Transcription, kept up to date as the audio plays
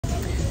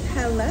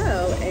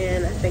Hello,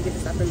 and thank you for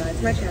stopping by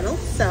to my channel.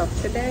 So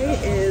today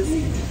is,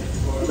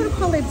 we're gonna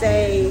call it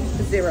day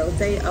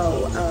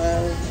O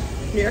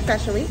of New York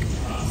Fashion Week.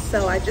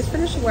 So I just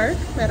finished work.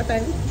 Matter of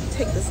fact,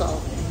 take this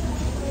off.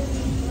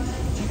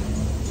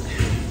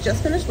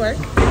 Just finished work.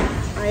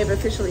 I have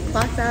officially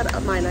clocked out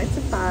of my 9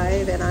 to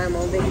 5 and I'm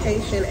on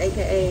vacation,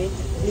 aka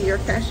New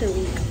York Fashion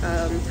Week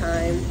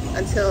time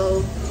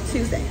until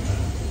Tuesday.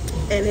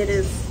 And it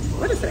is,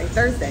 what is today?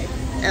 Thursday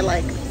at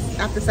like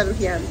after 7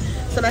 p.m.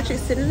 So I'm actually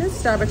sitting in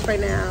Starbucks right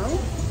now,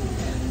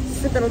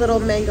 sipping a little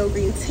mango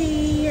green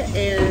tea.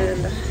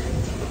 And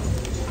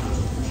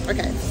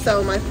okay,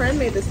 so my friend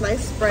made this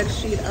nice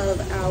spreadsheet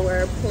of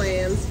our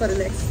plans for the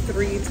next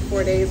 3 to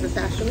 4 days of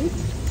Fashion Week.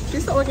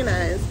 She's so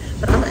organized,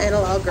 but I'm an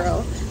analog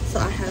girl. So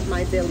I have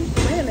my daily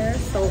planner.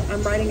 So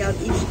I'm writing out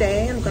each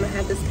day. I'm gonna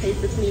have this page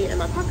with me in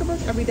my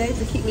pocketbook every day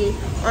to keep me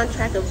on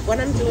track of what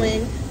I'm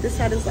doing. This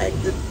side is like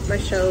my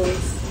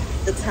shows,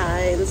 the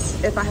times,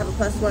 if I have a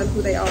 +1,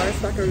 who they are,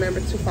 so I can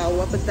remember to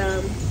follow up with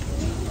them.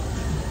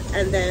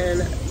 And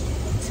then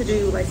to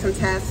do like some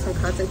tasks, some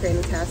content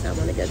creating tasks I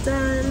want to get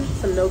done,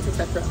 some notes,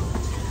 etc.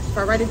 If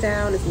I write it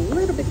down, it's a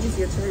little bit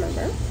easier to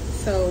remember.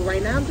 So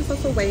right now I'm just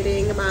also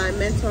waiting. My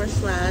mentor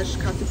slash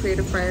content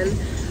creator friend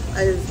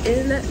is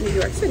in New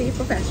York City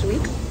for Fashion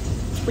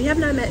Week. We have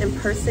not met in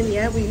person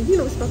yet. We've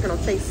spoken on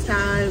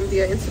FaceTime,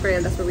 via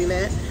Instagram, that's where we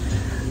met.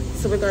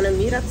 So we're gonna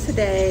meet up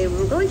today.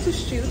 We're going to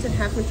shoot and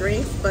have some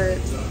drinks, but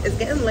it's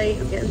getting late,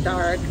 it's getting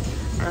dark.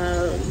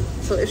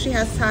 So if she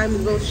has time,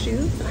 we will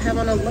shoot. I have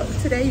on a look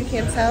today, you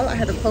can't tell. I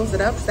had to close it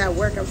up because at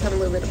work I was having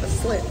a little bit of a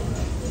slip.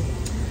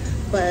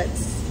 But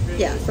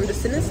yeah, so I'm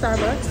just sitting in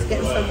Starbucks,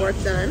 getting some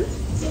work done.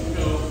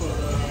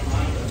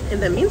 In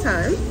the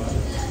meantime,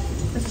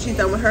 she's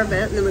done with her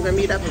event, and then we're gonna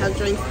meet up, have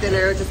drinks,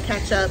 dinner, just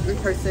catch up in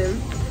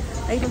person.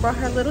 I even brought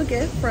her a little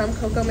gift from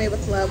Coco Made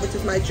with Love, which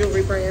is my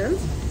jewelry brand.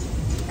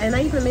 And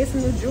I even made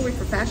some new jewelry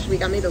for Fashion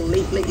Week. I made it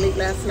late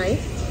last night.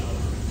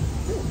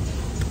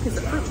 Piece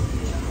of fruit.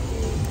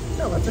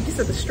 No, that's a piece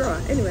of the straw.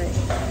 Anyway,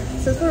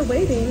 since we're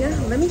waiting,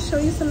 let me show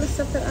you some of the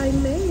stuff that I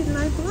made and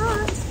I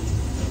brought.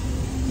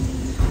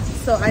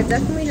 So I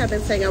definitely have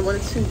been saying I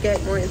wanted to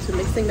get more into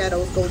mixing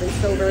metals, gold and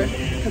silver,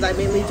 because I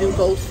mainly do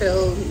gold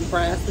filled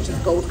brass, which is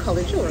gold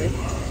colored jewelry.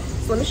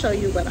 So let me show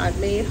you what I've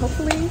made.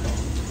 Hopefully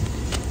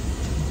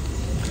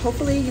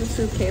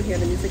YouTube can't hear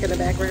the music in the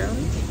background,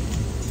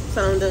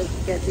 so I don't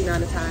get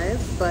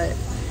demonetized. But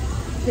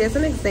here's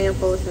an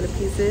example of some of the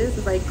pieces.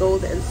 It's like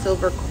gold and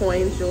silver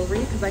coin jewelry,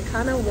 because I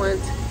kind of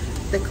want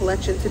the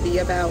collection to be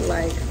about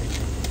like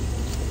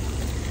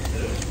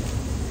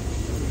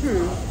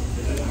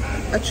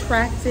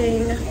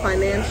attracting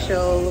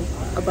financial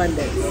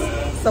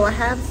abundance. So I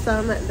have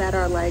some that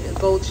are like a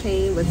gold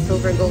chain with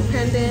silver and gold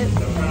pendant,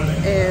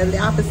 and the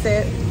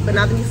opposite, but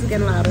now the music is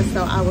getting louder,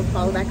 so I will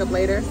follow back up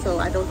later so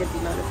I don't get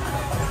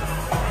demonetized.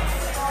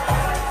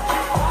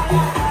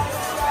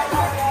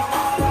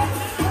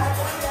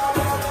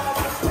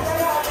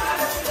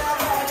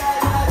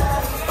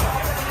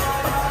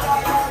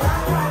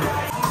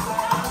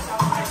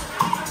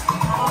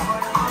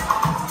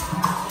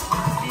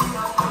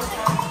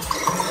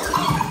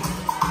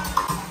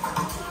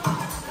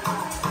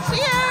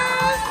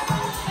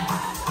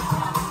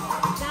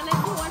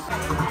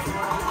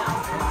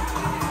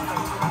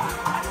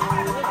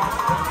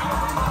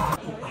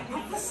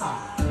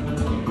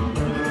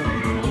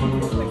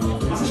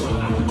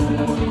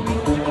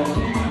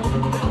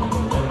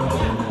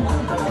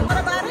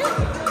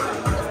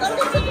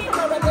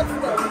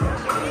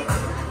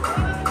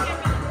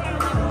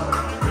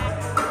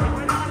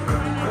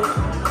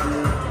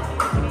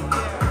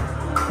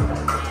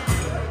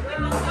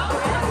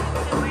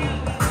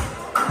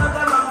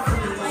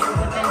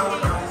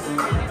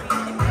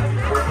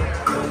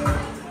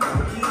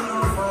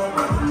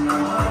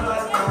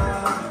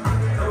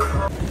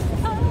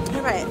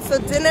 So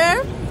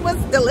dinner was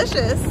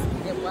delicious.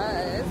 It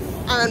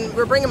was.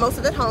 We're bringing most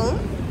of it home.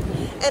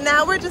 And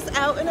now we're just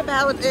out and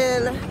about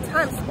in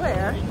Times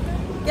Square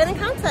getting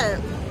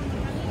content.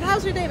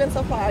 How's your day been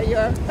so far?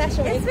 Your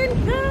Fashion Week? It's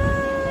been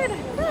good.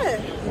 Good.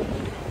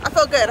 I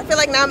feel good. I feel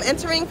like now I'm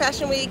entering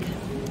Fashion Week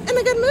in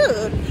a good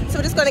mood. So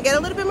we're just gonna get a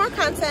little bit more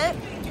content,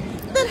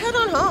 then head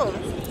on home.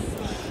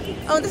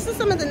 Oh, this is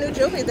some of the new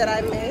jewelry that I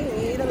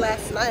made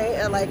last night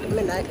at like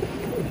midnight.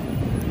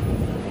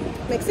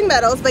 Mixing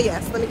metals, but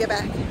yes, let me get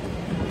back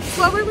to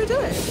what we were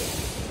doing.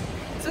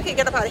 So we can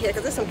get up out of here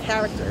because there's some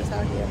characters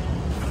out here.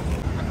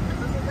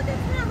 Look at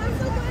him, I'm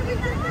so glad we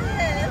did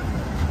this.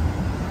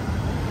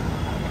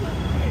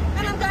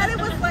 And I'm glad it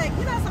was like,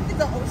 something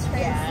to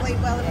translate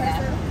well in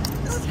person.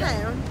 Okay,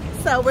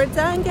 so we're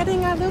done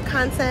getting our little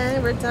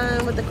content. We're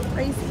done with the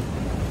crazy.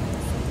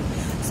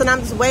 So now I'm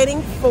just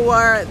waiting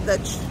for the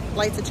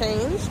light to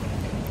change.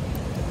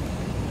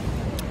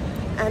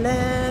 And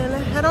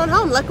then head on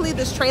home. Luckily,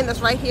 this train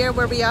that's right here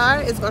where we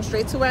are is going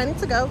straight to where I need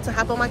to go to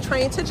hop on my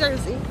train to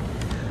Jersey.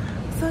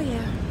 So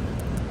yeah.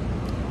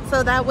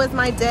 So that was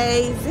my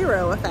day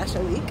 0 of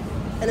Fashion Week.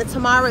 And then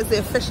tomorrow is the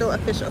official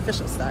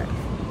start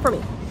for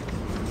me.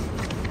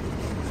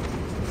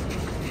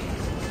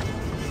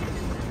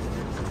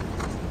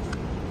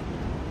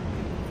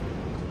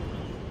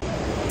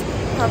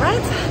 All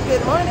right,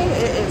 good morning.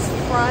 It is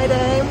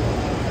Friday,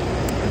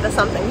 the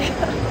something.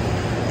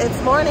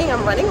 It's morning,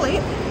 I'm running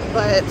late,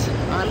 but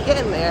I'm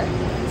getting there.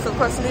 So of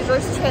course, New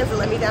Jersey Transit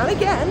let me down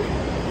again,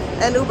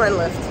 and Uber and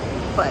Lyft,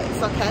 but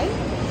it's okay.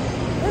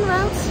 En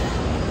route.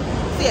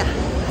 So yeah.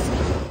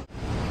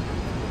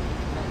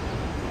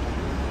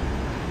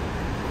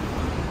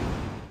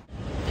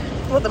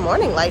 Well, the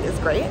morning light is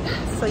great.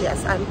 So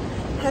yes, I'm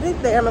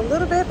headed there. I'm a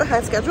little bit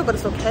behind schedule, but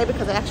it's okay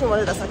because I actually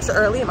wanted us extra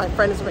early and my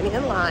friend is already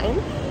in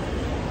line.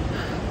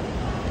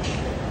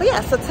 But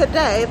yeah, so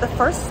today the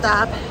first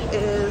stop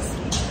is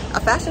a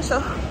fashion show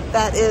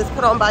that is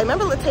put on by,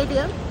 remember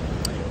Latavia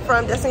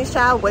from Destiny's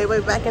Child way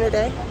back in the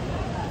day?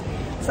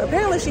 So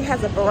apparently she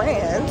has a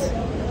brand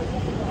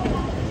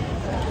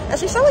and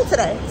she's showing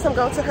today. So I'm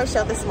going to her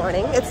show this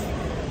morning. It's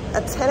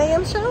a 10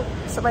 a.m. show.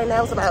 So right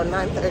now it's about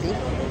 9:30.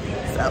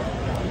 So,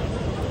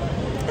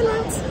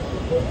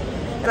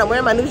 and I'm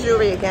wearing my new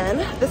jewelry again.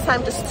 This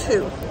time just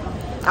 2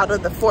 out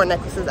of the 4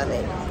 necklaces I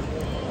made.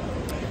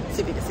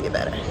 See if you can see it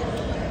better.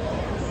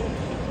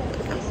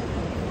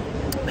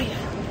 But yeah,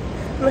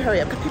 let me hurry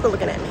up because people are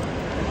looking at me.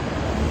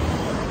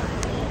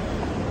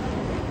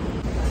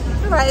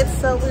 All right,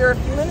 so we were a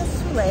few minutes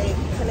too late.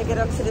 Couldn't get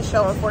up to the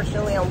show,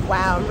 unfortunately. And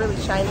wow, I'm really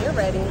shiny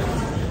already.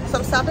 So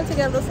I'm stopping to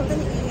get a little something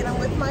to eat. I'm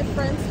with my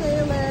friend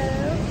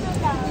Taylor.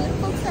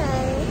 Beautiful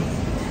Tay.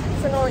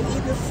 So I'm going to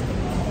eat this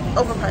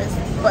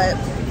overpriced, but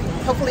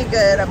hopefully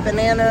good. A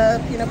banana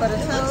peanut butter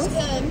toast,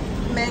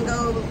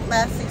 mango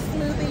lassi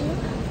smoothie.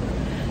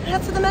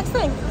 Head to the next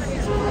thing.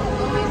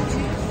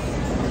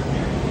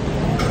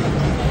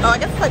 Oh, I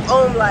guess it's like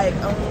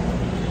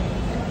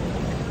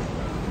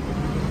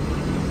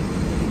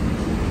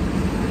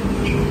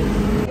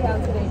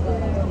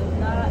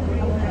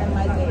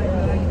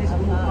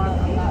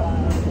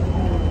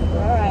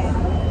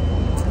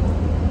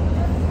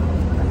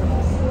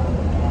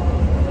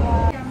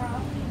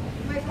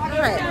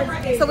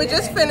so we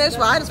just finished,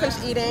 well I just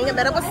finished eating and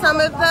met up with some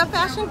of the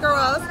fashion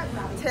girls.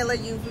 Taylor,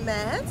 you've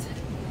met.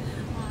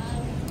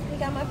 We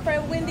got my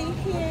friend Wendy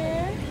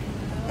here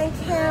and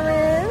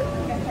Karen.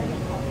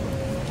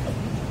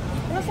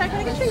 I'm sorry, can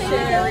I get your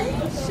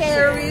name?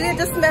 Sherry. I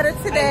just met her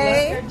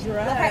today.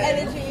 Love her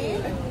energy.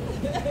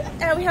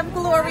 And we have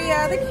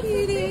Gloria, the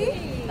cutie.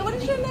 And what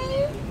is your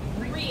name?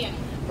 Brianna.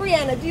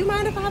 Brianna, do you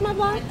mind if I have my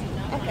vlog?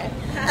 Okay.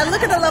 And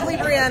look at the lovely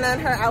Brianna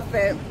and her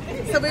outfit.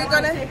 So we're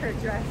gonna take her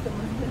dress.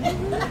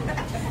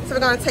 So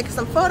we're gonna take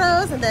some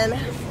photos and then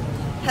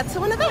head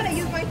to an event. I'm gonna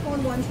use my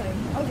phone one time.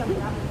 Okay.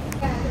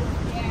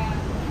 Yeah.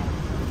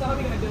 So how are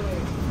we gonna do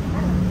it?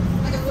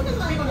 I guess we're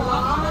gonna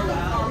lock arms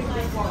or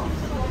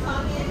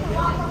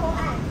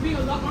we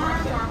gonna lock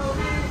arms or hold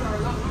hands or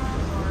lock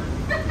arms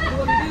or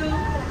what we do?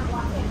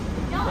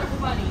 Y'all are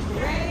funny.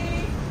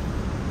 Ready?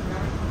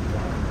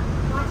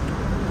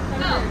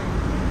 Go.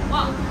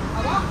 Walk.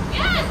 Walk?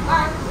 Yes!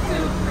 1,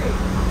 2, 3.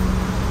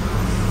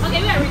 Okay,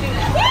 we gotta redo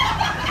that.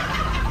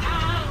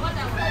 What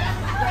that was?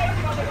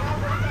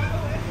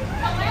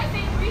 So let's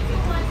say 3, 2,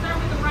 1, start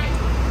with the right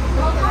foot.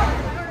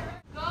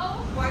 Go. Go.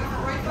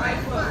 Right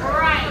foot.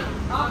 Right.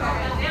 Okay.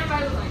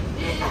 Everybody was like,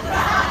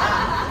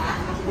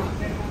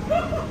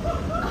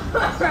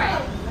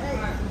 right.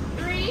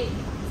 3,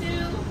 2,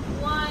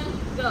 1,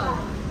 go.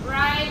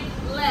 Right,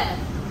 left.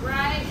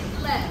 Right,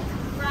 left.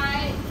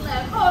 Right,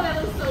 left. Oh, that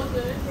looks so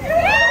good.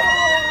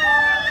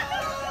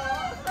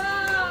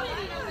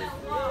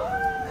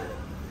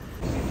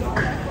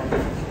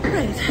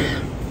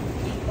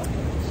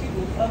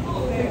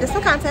 Did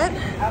some content.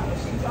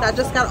 I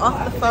just got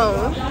off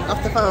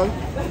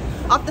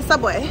the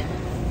subway.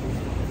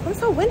 I'm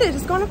so winded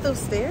just going up those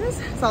stairs.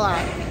 It's a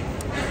lot.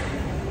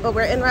 But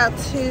we're en route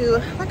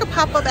to like a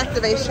pop-up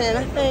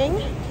activation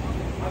thing.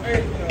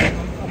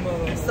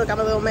 Still got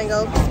my little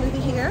mango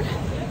smoothie here.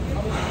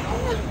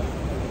 Yeah.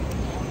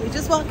 We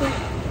just walking,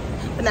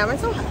 but now we're in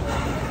Soho.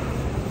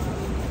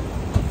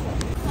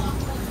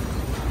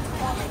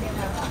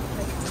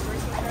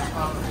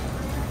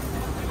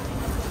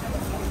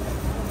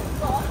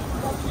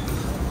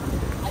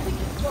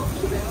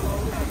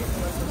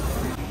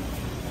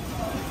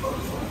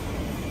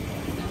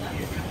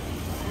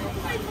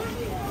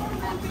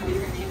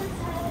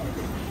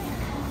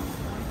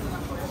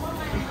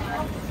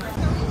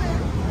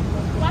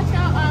 Watch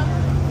out,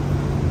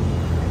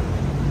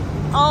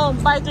 oh,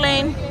 bike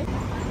lane.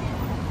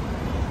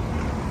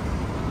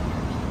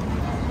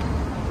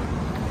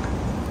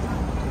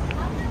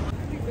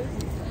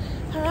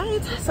 All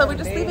right, so we're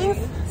just leaving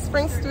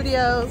Spring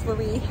Studios where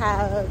we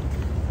have,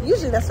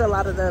 usually that's where a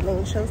lot of the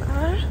main shows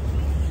are.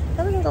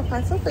 Then we're gonna go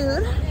find some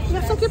food. We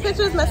got some cute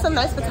pictures, met some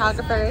nice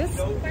photographers.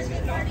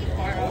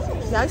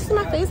 Y'all see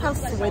my face, how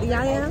sweaty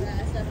I am?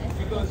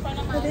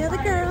 But there are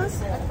the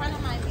girls,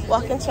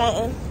 walking,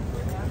 chatting.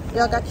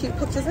 Y'all got cute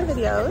pictures and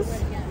videos.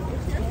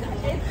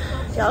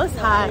 Y'all, it's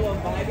hot.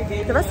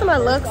 The rest of my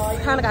looks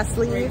kind of got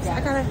sleeves. I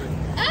gotta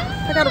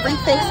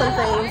rethink some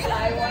things.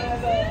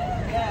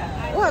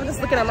 Oh, I'm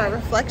just looking at my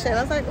reflection.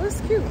 I was like, oh,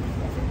 it's cute.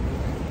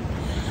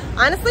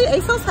 Honestly,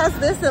 ASOS has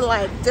this in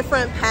like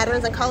different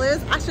patterns and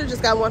colors. I should have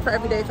just got one for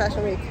Everyday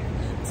Fashion Week,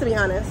 to be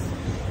honest.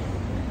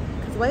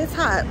 The way it's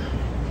hot.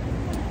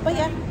 But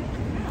yeah,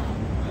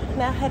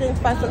 now heading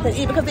to find something to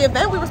eat because the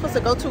event we were supposed to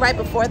go to right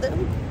before this,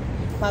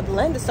 my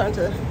blend is starting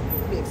to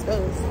be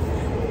exposed.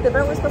 The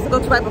event we were supposed to go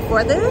to right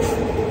before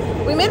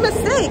this, we made a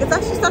mistake. It's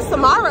actually starts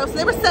tomorrow, so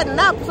they were setting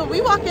up. So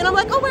we walk in, I'm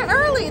like, oh, we're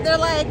early. They're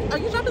like, are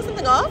you dropping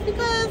something off?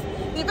 Because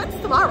the event's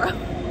tomorrow.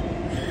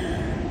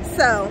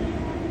 So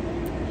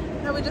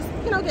now we just,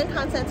 you know, get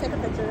content, taking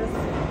pictures,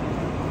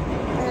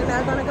 and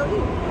now gonna go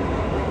eat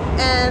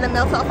and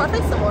melt off our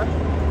face some more.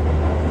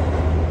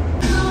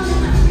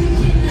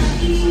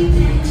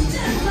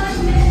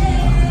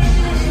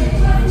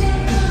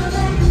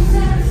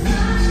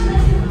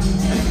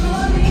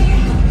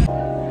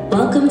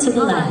 Welcome to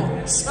the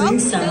lab, Spring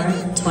Summer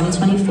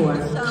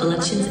 2024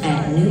 collections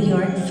at New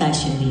York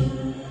Fashion Week.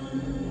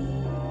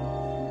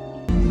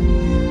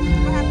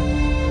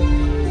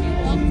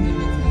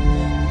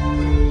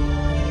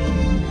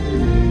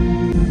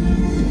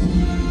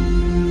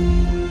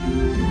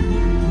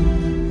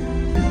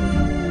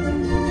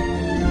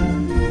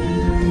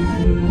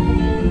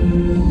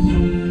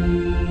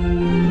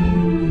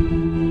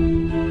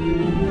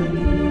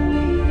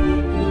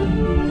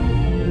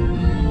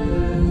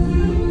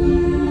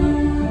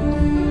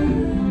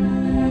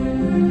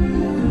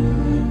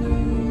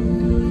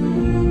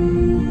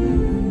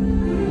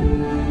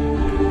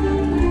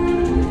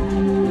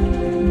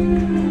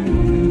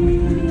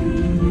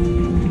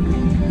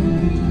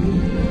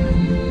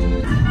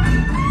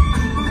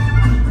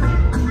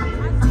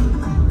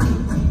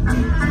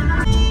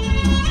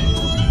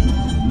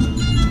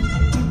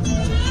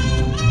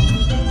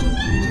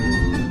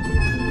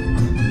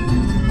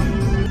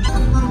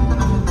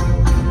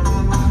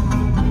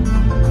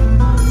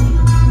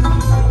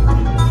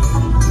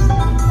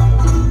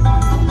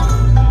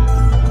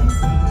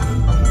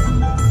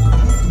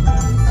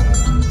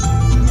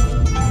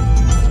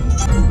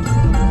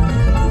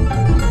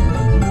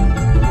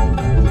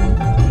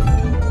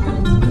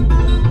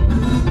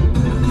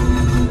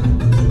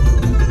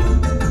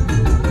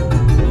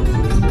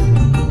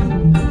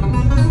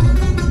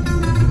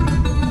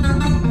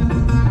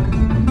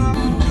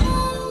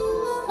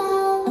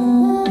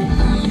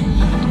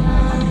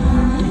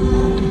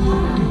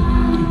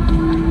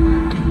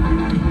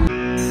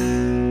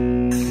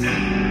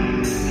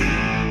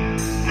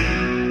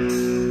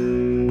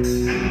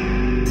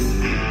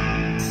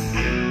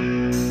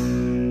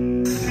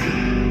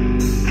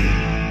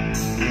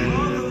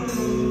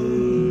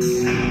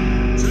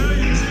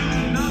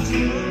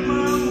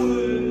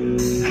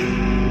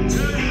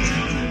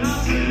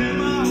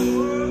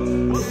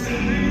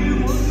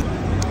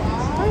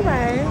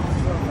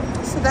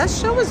 That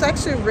show was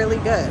actually really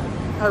good.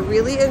 I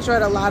really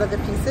enjoyed a lot of the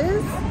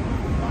pieces,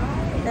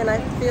 and I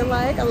feel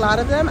like a lot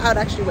of them I would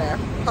actually wear.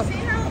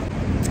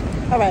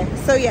 All right,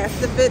 so yes,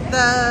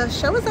 the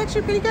show was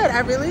actually pretty good. I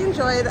really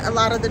enjoyed a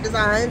lot of the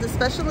designs,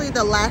 especially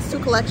the last two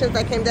collections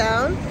that came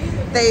down.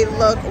 They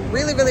look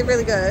really, really,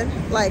 really good.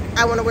 Like,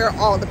 I want to wear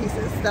all the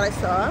pieces that I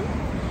saw.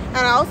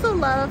 And I also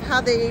love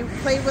how they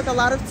played with a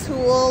lot of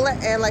tulle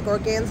and like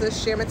organza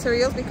sheer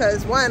materials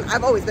because one,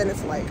 I've always been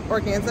into like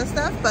organza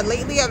stuff, but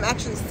lately I'm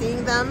actually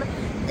seeing them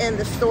in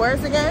the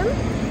stores again.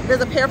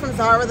 There's a pair from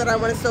Zara that I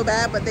wanted so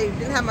bad, but they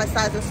didn't have my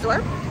size in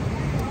store.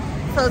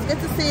 So it's good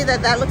to see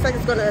that that looks like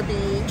it's gonna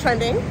be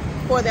trending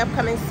for the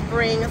upcoming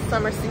spring,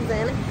 summer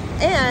season.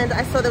 And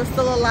I saw there was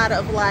still a lot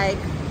of like,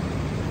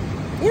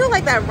 you know,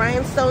 like that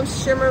rhinestone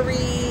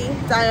shimmery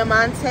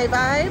diamante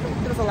vibe.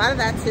 There was a lot of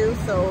that too,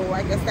 so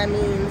I guess that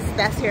means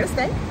that's here to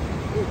stay,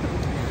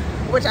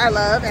 which I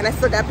love, and I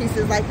still got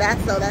pieces like that,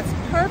 so that's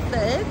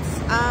perfect.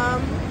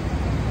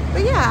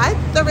 But yeah, I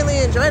thoroughly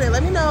enjoyed it.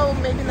 Let me know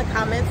maybe in the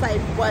comments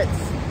like what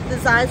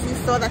designs you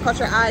saw that caught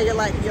your eye. You're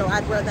like, yo,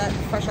 I'd wear that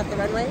fresh off the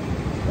runway.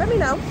 Let me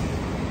know,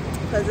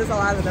 because there's a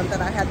lot of them that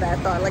I had that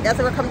thought. Like as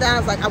they were coming down, I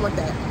was like, I want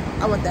that,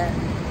 I want that,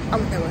 I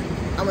want that one,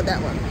 I want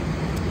that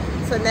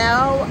one. So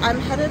now I'm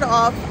headed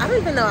off. I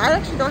don't even know. I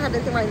actually don't have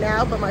anything right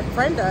now, but my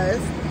friend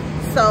does.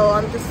 So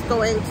I'm just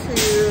going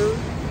to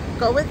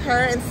go with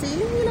her and see,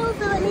 you know, if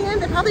they let me in.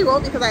 They probably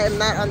won't because I am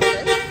not on the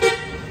list.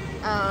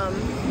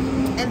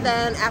 And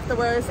then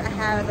afterwards, I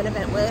have an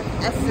event with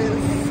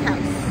Essence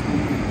House.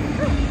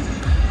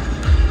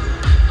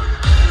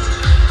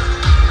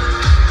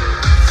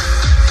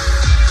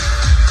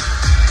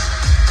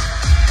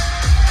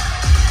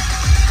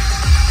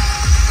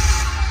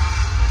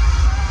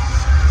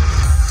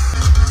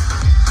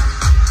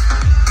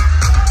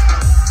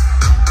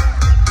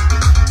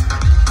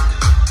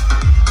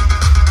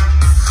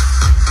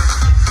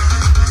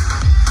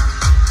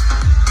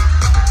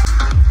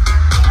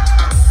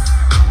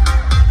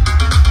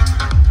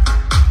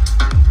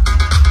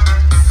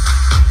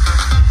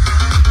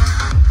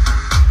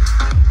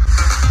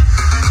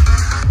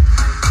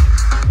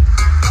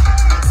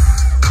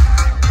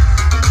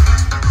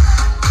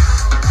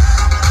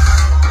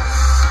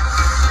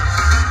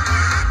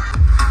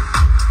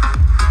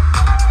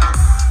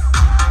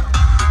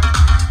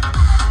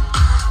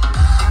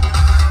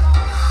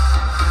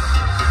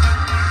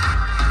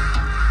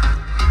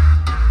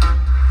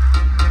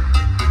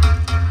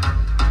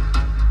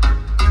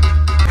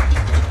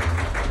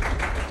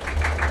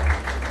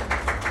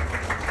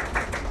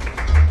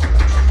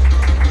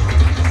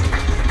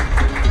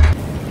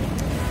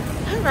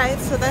 Alright,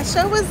 so that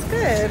show was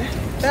good.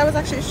 That was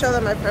actually a show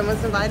that my friend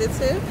was invited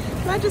to.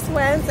 And I just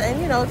went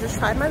and, you know, just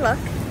tried my luck.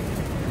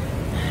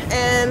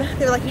 And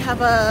they were like, you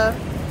have a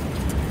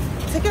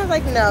ticket? I was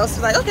like, no.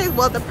 So like, okay,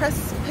 well, the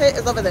press pit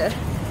is over there.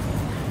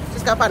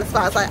 Just gotta find a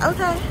spot. I was like,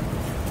 okay.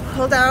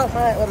 Pulled out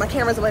my, well, my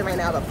camera's away right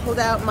now, but pulled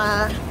out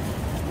my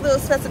little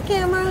expensive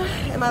camera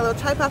and my little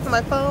tripod for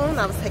my phone.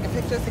 I was taking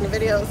pictures, taking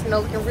videos, you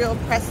know, looking real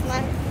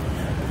press-like.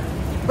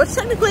 Which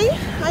technically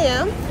I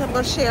am. I'm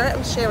gonna share it.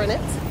 I'm sharing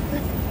it.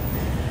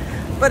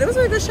 But it was a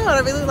really good show. I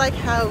really like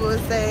how it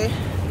was a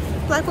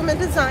Black woman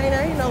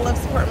designer. You know, love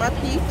supporting my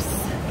peeps.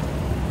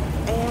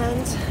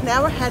 And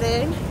now we're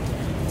heading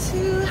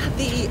to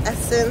the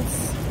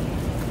Essence.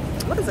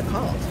 What is it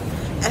called?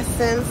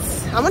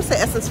 Essence. I want to say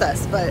Essence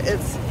Fest, but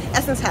it's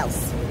Essence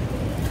House.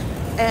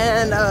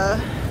 And a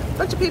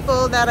bunch of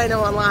people that I know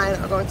online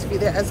are going to be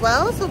there as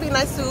well. So it'll be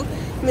nice to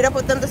meet up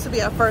with them. This will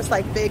be our first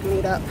like big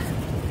meetup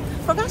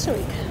for Fashion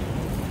Week.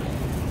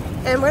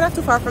 And we're not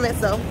too far from it,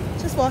 so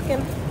just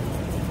walking.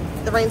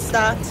 The rain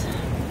stopped,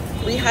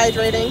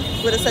 rehydrating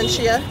with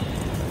Essentia. Yeah.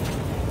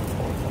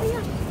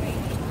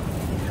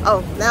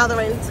 Oh, now the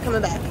rain's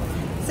coming back.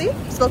 See?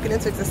 Spoken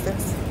into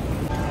existence.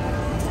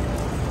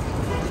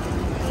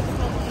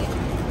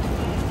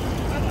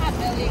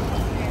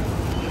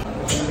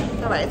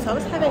 Alright, so I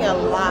was having a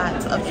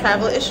lot of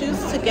travel issues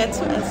to get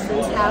to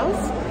Essence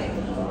House.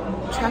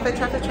 Traffic,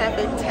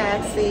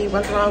 taxi,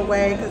 went the wrong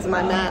way because of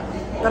my map,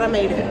 but I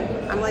made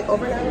it. I'm like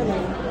over an hour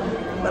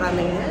late, but I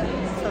made it.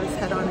 So let's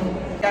head on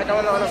in. Got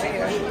going on over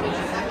here.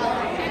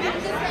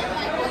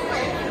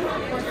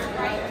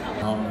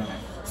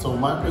 So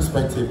my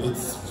perspective,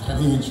 it's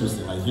very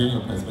interesting. Like hearing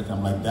your perspective,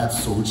 I'm like,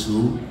 that's so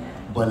true.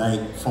 But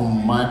like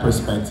from my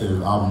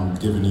perspective, I'm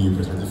giving you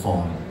perspective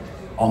from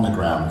on the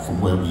ground, from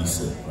where we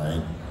sit,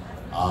 right?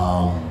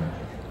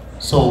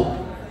 So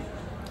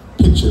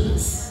picture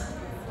this,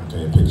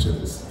 okay? Picture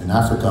this. In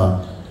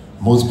Africa,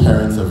 most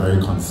parents are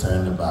very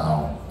concerned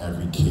about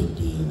every kid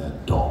being a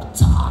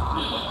doctor.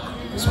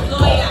 It's a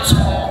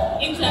doctor.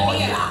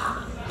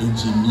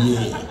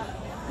 Engineer,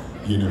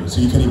 you know, so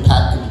you can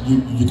impact,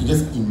 you can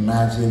just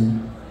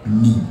imagine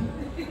me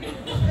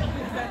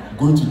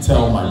going to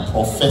tell my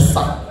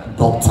professor,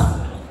 doctor,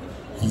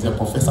 he's a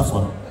professor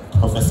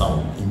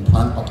in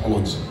plant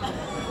pathology,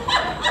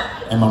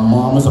 and my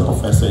mom is a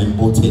professor in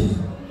botany,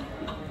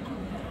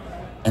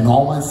 and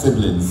all my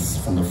siblings,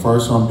 from the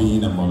first one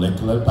being a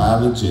molecular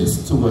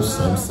biologist to a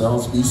stem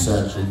cells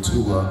researcher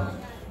to a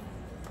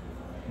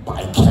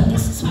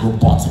biochemist,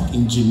 robotic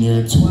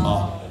engineer to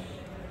a,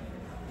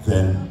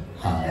 then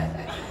hi.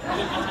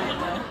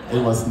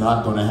 It was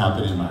not going to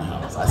happen in my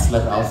house. I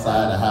slept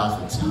outside the house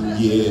for 2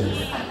 years.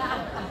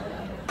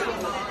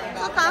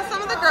 I found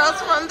some of the girls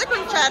from the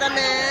group chat I'm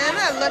in.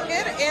 Look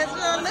at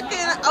Angela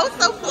looking oh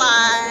so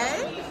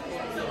fly.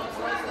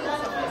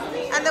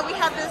 And then we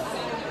have this,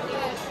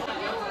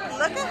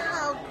 look at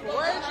how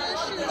gorgeous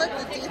she looked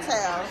with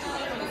details.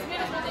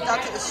 Down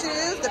to the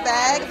shoes, the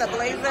bag, the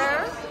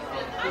blazer.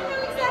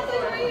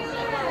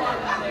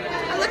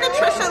 And look at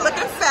Trisha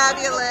looking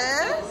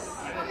fabulous.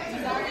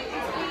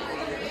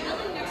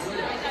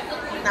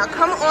 Now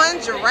come on,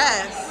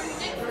 dress.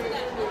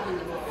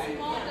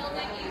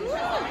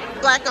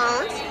 Black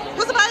owned.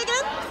 What's the buy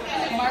again?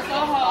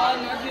 Marco Hall,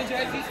 North New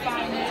Jersey's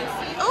finest.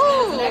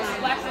 Ooh. Next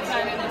black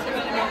designer in the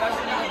Trinity and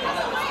Western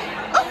Africa.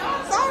 Oh,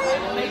 sorry.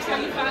 Make sure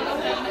you follow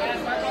him at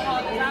Marco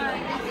Hall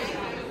Design.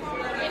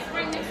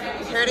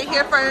 Heard it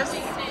here first.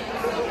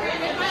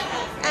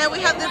 And we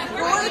have this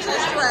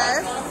gorgeous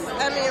dress.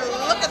 I mean,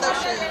 look at those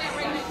shoes.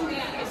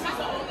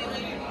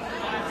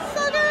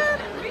 So good.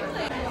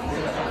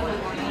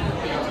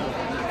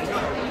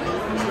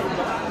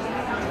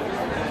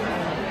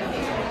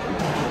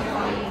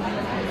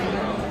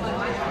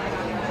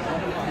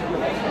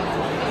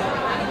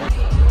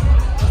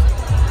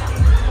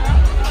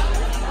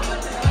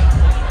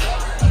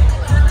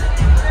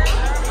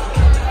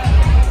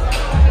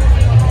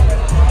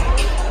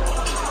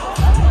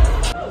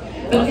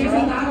 But there's a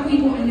lot of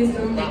people in this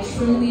room that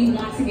truly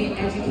want to get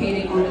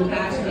educated on the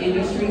fashion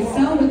industry.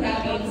 So with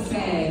that being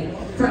said,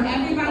 for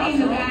everybody in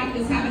the back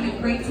that's having a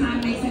great time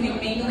mixing and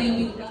mingling,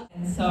 we love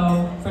it.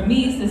 So for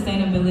me,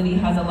 sustainability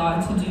has a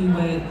lot to do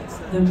with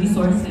the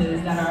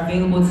resources that are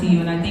available to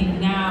you. And I think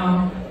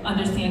now,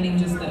 understanding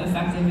just the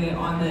effect of it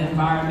on the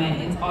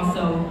environment, it's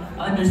also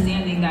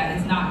understanding that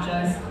it's not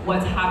just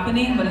what's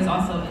happening, but it's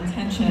also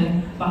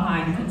intention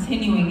behind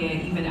continuing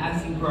it even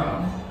as you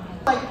grow.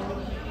 Like,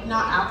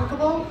 not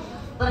applicable.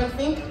 But I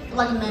think,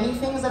 like many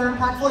things that are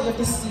impactful, you have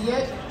to see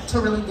it to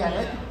really get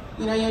it.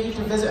 You know, you have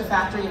to visit a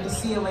factory, you have to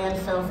see a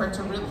landfill for it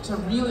to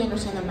really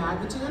understand the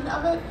magnitude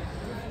of it.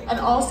 And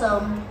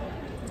also,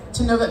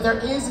 to know that there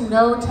is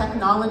no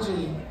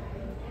technology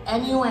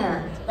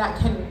anywhere that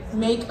can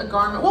make a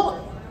garment.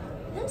 Well,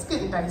 it's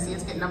getting dicey,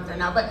 it's getting up there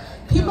now, but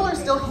people are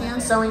still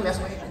hand sewing this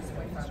way.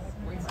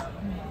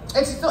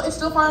 It's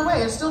still far away.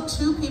 There's still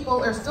people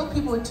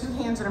with two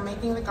hands that are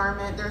making the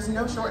garment. There's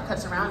no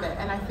shortcuts around it.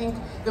 And I think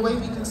the way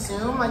we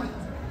consume, like,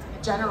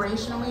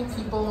 generationally,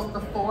 people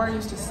before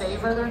used to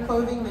savor their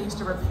clothing, they used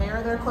to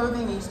repair their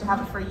clothing, they used to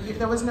have it for years.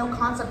 There was no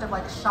concept of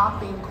like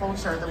shopping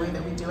culture the way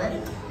that we do it.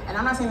 And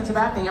I'm not saying it's a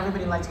bad thing,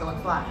 everybody likes to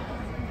look fly.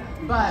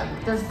 But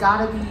there's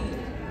gotta be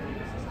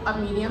a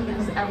medium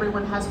because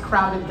everyone has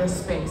crowded this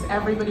space.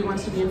 Everybody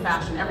wants to be in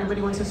fashion,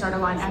 everybody wants to start a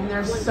line, and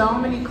there's so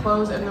many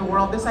clothes in the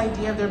world. This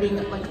idea of there being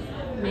like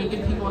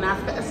naked people in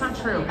Africa, it's not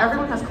true.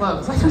 Everyone has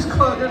clothes. Like there's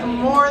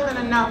more than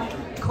enough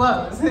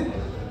clothes.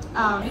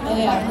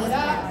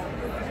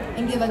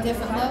 And give a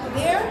different look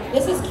there.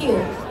 This is cute.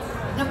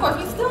 And of course,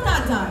 we're still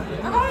not done,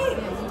 all right?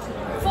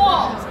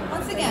 Fall,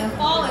 once again,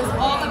 fall is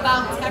all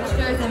about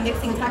textures and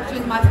mixing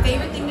textures. My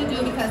favorite thing to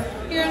do, because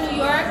here in New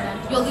York,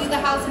 you'll leave the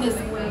house and it's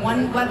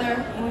one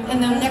weather,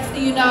 and then next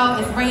thing you know,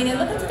 it's raining.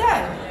 Look at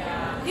today.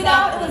 You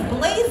know, it was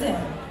blazing.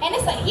 And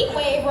it's a heat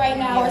wave right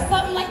now or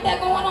something like that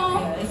going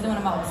on. Yeah, it's doing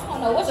the most. I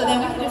don't know what's so then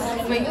we can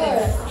just drape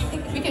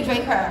this. We can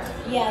drape her.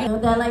 Yeah. You know,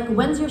 they're like,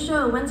 when's your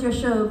show? When's your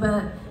show?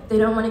 But they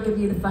don't want to give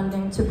you the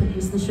funding to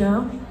produce the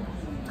show.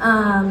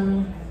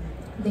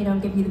 They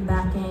don't give you the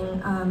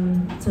backing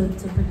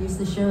to produce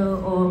the show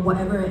or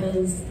whatever it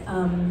is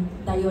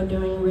that you're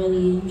doing.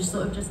 Really, you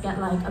sort of just get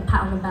like a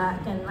pat on the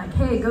back and like,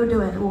 hey, go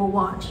do it, we'll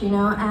watch, you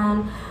know?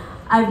 And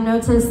I've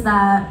noticed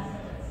that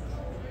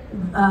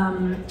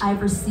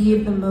I've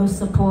received the most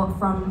support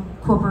from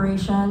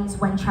corporations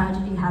when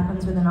tragedy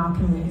happens within our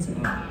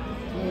community.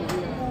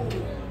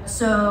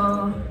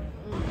 So,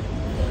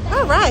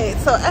 all right,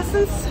 so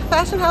Essence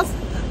Fashion House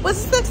was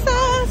a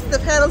success. The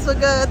panels were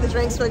good, the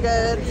drinks were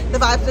good, the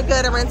vibes were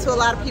good. I ran into a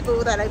lot of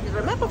people that I've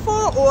either met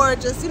before or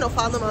just, you know,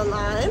 follow them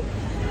online.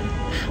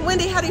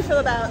 Wendy, how do you feel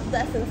about the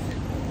Essence?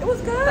 It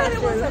was good. Fashion?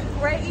 It was a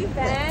great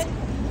event.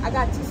 I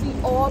got to see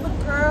all the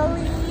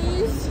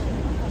girlies.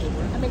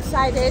 I'm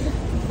excited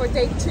for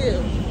day 2.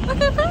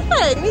 Okay,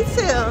 perfect. Me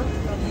too.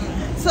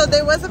 So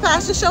there was a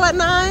fashion show at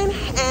 9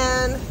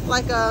 and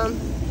like a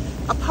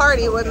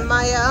party with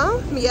Miel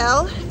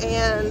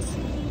and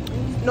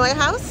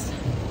Nyfw.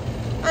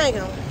 I ain't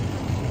going.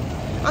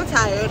 I'm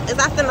tired. It's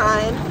after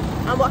 9.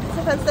 I'm walking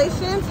to Penn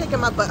Station, taking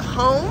my butt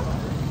home.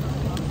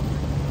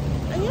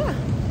 And yeah.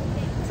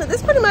 So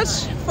this pretty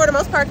much, for the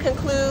most part,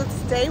 concludes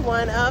day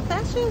 1 of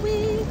Fashion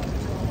Week.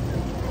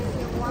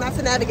 Not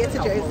to navigate to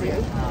Jersey.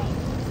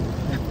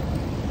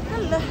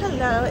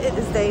 Hello, it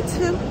is day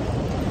 2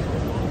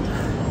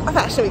 of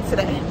Fashion Week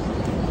today.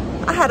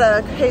 I had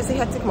a crazy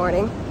hectic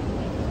morning,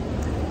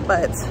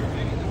 but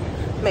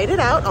made it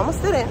out.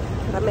 Almost didn't,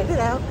 but I made it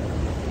out.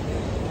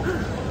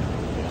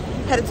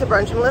 Headed to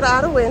brunch. I'm a little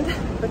out of wind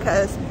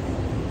because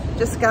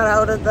just got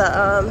out of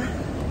the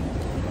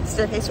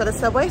staircase for the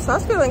subway, so I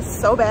was feeling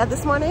so bad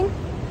this morning,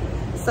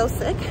 so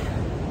sick.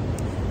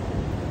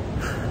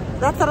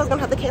 I thought I was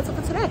gonna have to cancel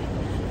for today,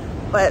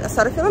 but I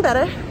started feeling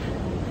better.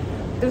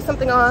 Threw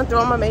something on, threw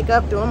on my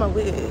makeup, threw on my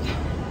wig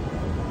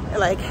in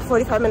like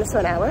 45 minutes to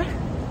an hour.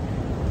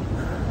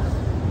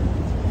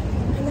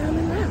 And now I'm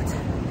en route.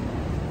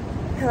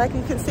 And like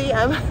you can see,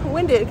 I'm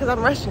winded because I'm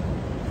rushing.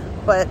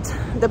 But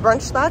the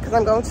brunch spot, because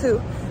I'm going to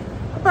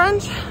a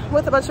brunch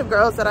with a bunch of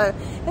girls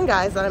and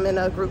guys that I'm in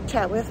a group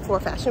chat with for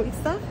Fashion Week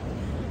stuff.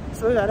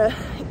 So we gotta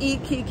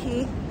eat,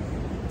 kiki,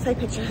 take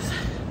pictures.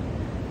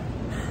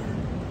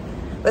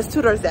 But it's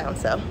 2 doors down,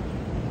 so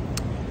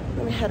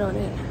let me head on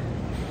in.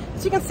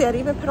 As you can see, I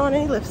didn't even put on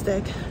any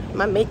lipstick.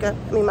 My makeup,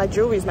 my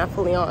jewelry's not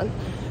fully on.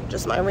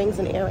 Just my rings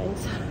and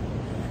earrings.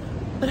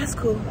 But that's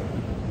cool.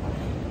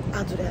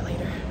 I'll do that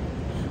later.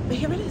 But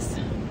here it is.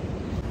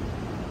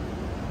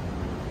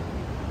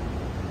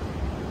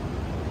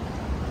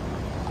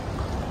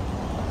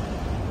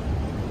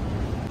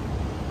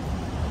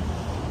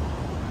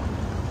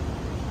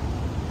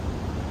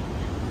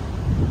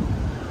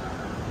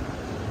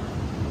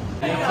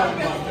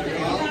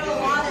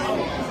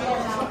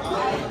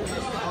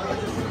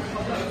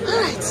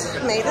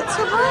 Made it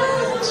to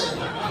brunch.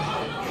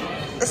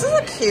 This is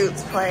a cute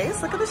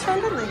place. Look at the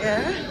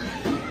chandelier.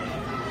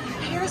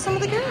 Here are some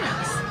of the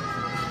girls.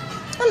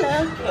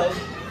 Hello. Hello.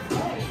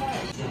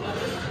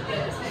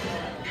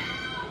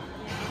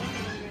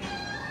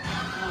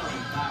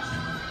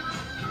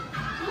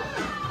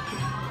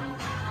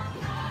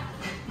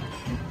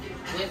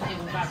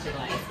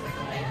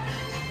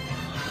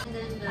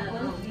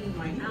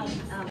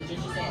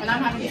 And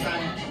I'm happy to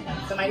sign it.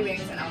 So my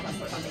earrings and I'll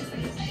put something for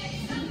you.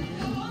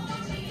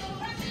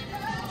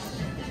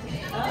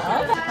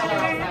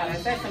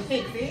 That's some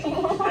fake, see?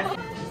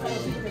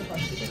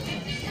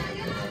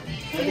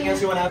 Anything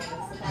else you want to have?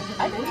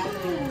 I do.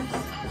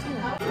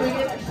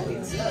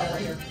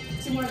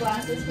 2 more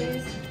glasses,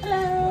 please.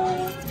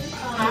 Hello.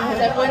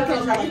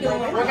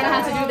 We're gonna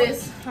have to do this.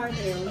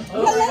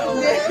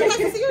 Hello. Nice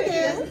to see you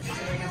again.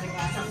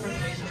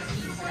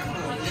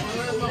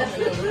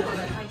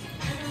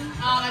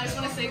 I just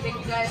want to say thank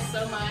you guys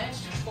so much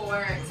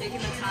for taking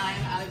the time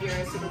out of your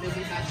super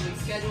busy Fashion Week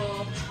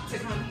schedule to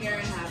come here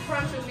and have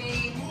brunch with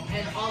me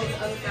and all these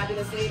other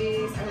fabulous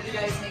ladies. I hope you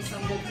guys make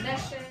some good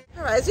connections.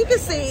 All right, as you can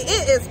see,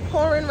 it is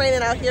pouring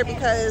raining out here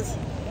because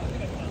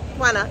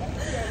why not?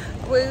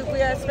 we are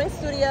at Spring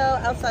Studio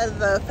outside of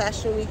the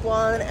Fashion Week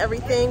wall and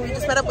everything. We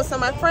just met up with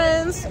some of my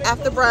friends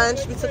after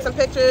brunch. We took some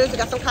pictures, we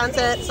got some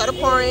content, started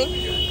pouring.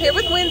 Here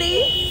with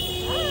Wendy.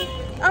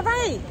 All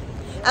right.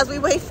 As we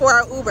wait for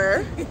our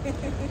Uber.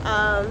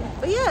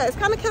 But yeah, it's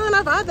kind of killing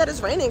our vibe that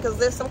it's raining because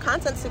there's some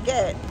content to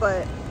get,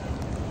 but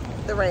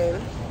the rain.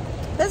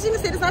 As you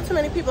can see, there's not too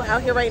many people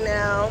out here right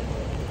now.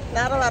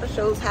 Not a lot of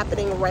shows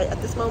happening right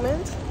at this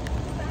moment.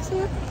 So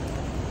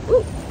yeah.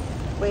 Ooh,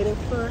 waiting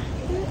for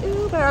the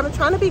Uber. I'm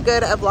trying to be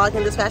good at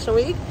vlogging this Fashion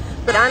Week,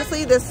 but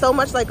honestly, there's so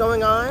much like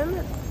going on,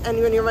 and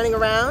when you're running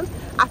around,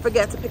 I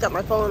forget to pick up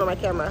my phone or my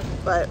camera,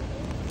 but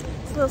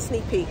a little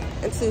sneak peek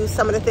into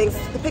some of the things.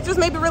 The pictures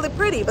may be really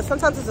pretty, but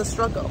sometimes it's a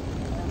struggle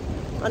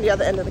on the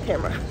other end of the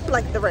camera,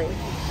 like the rain.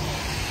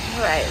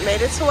 All right,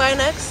 made it to our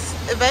next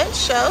event,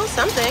 show,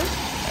 something,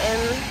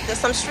 and there's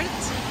some street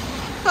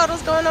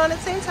photos going on at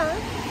the same time.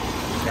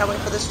 Gotta wait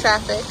for this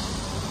traffic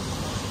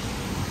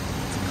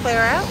to clear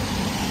out.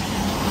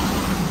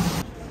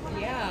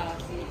 Yeah,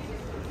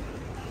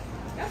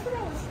 that's what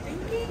I was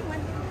thinking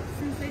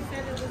since they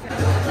said it was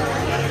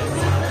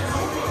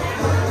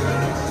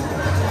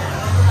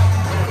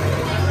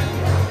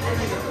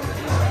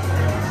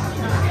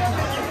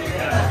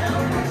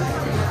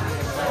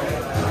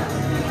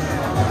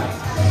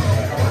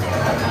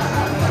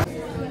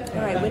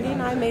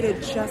I made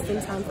it just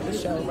in time for the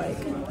show. Like,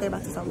 they're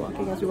about to start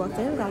walking as we walked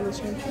in, got a little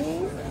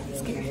champagne,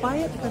 just keep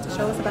quiet because the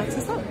show is about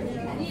to start.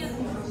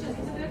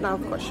 Now,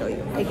 of course, show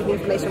you. I give you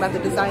information about the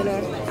designer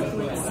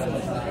afterwards.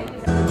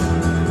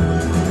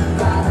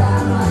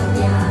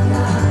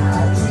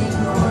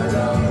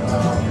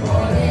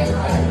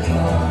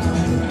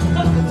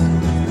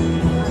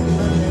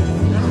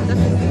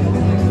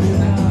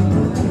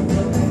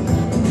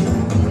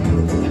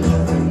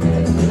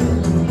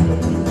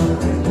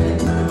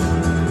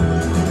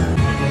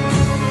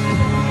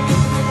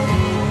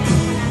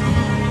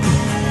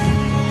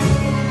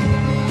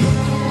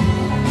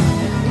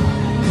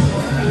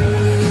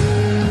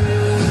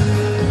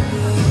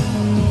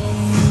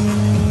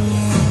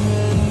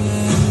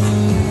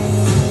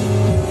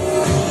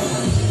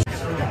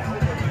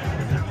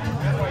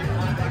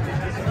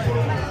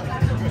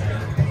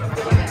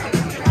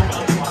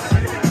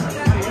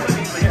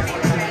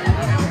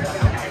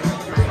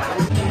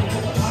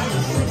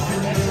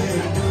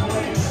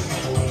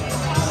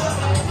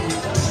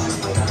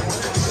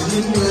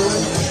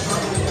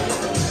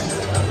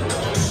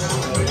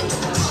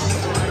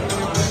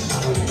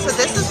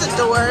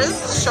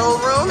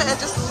 Showroom, and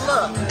just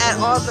look at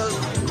all those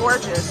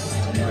gorgeous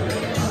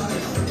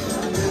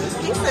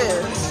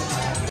pieces.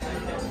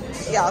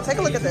 Y'all, take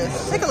a look at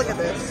this. Take a look at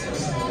this.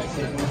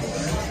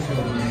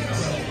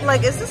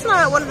 Like, is this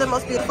not one of the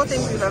most beautiful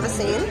things you've ever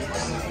seen?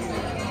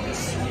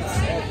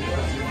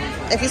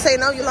 If you say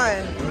no, you're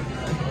lying.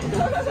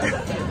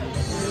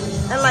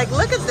 And like,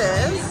 look at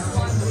this.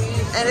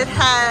 And it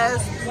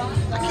has,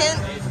 I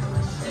can't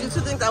do two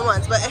things at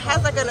once, but it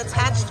has like an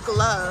attached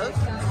glove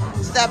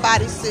to that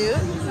bodysuit.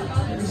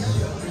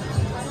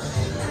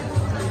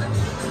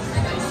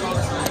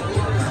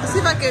 See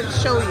if I can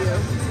show you.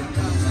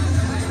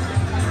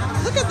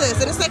 Look at this,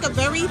 and it's like a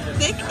very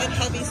thick and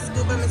heavy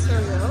scuba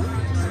material.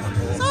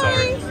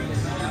 Sorry.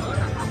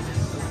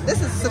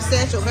 This is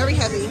substantial, very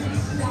heavy.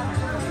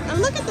 And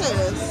look at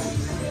this.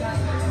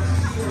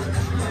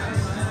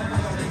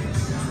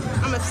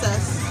 I'm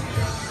obsessed.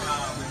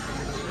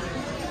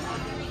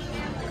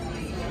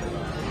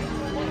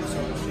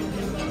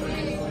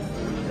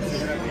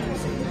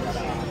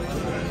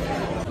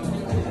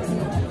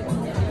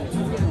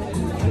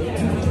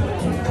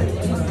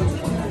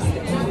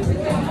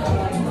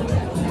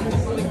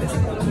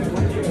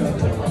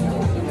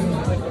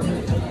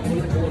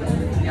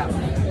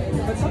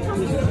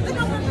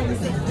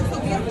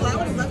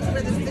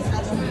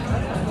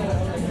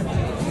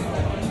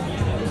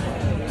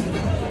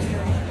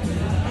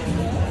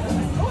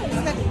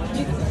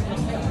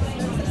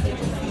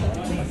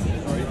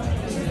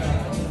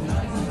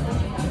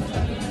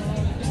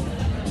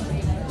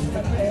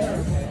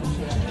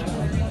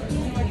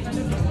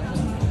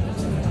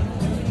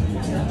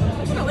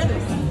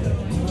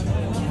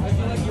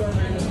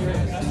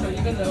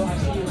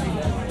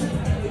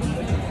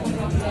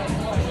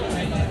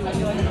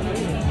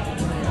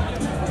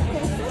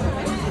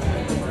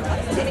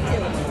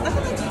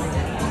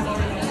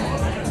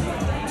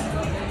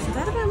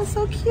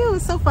 So cute. It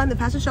was so fun. The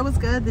fashion show was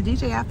good. The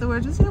DJ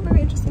afterwards was,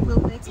 very interesting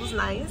little mix. It was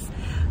nice.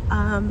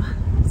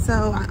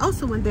 So I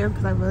also went there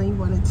because I really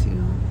wanted to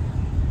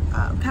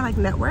kind of like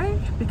network,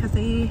 because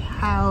they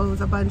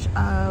house a bunch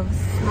of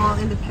small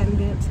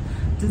independent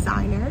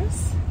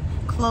designers,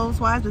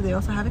 clothes-wise, but they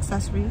also have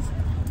accessories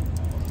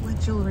like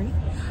jewelry.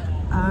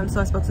 So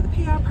I spoke to the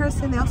PR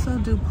person. They also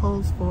do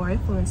polls for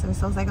influencers.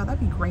 So I was like, oh, that'd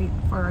be great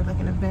for like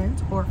an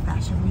event or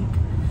fashion week.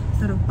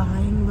 Instead of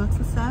buying looks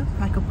and stuff,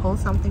 I could pull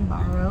something,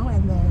 borrow,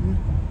 and then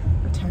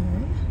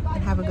return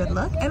and have a good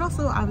look, and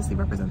also obviously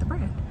represent the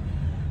brand.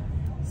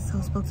 So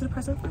I spoke to the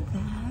person for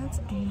that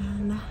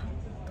and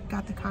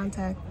got the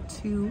contact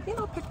to,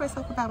 pick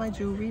myself about my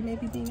jewelry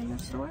maybe being in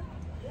the store.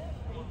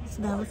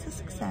 So that was a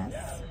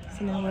success.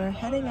 So now we're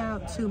heading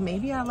out to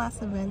maybe our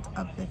last event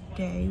of the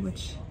day,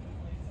 which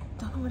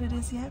don't know what it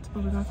is yet,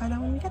 but we're gonna find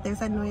out when we get there.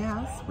 It's at Nyfw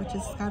House, which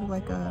is kind of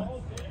like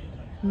a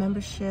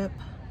membership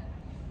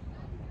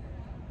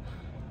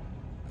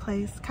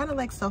place, kind of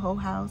like Soho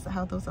House,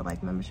 how those are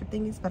like membership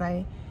thingies. But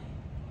I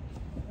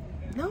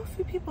know a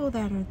few people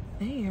that are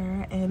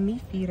there, and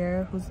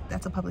MeFeeder,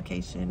 that's a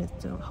publication, is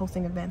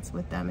hosting events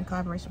with them in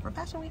collaboration for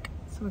Fashion Week.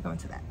 So we're going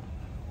to that.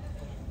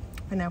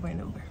 But now we're in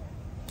Uber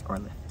or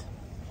Lyft.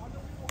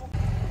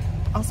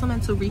 Also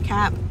meant to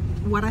recap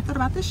what I thought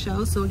about this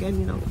show. So again,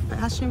 you know,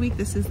 Fashion Week,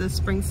 this is the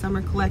spring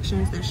summer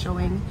collections they're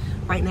showing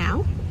right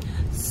now.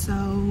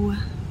 So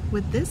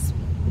with this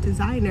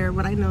designer,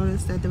 what I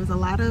noticed that there was a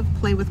lot of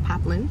play with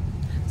poplin.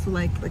 So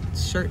like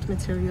shirt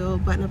material,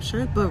 button-up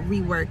shirt, but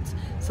reworked.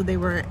 So they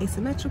were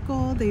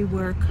asymmetrical, they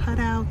were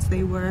cutouts,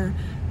 they were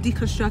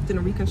deconstructed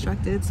and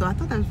reconstructed. So I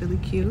thought that was really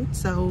cute.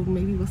 So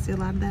maybe we'll see a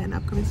lot of that in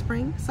upcoming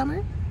spring,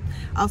 summer.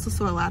 I also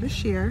saw a lot of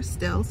sheer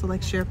still. So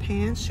like sheer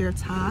pants, sheer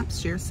tops,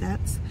 sheer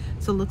sets.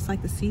 So it looks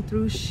like the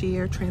see-through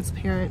sheer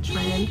transparent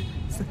trend.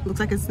 So it looks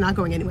like it's not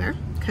going anywhere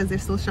because they're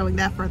still showing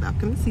that for the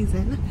upcoming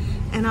season.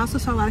 And I also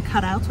saw a lot of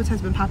cutouts, which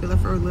has been popular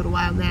for a little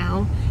while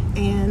now.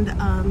 And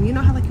you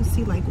know how like you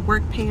see like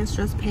work pants,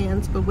 dress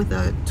pants, but with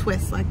a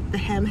twist, like the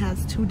hem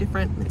has two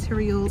different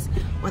materials,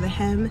 or the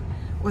hem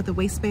or the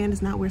waistband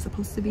is not where it's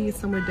supposed to be, it's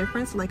somewhere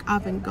different. So like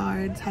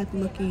avant-garde type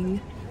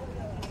looking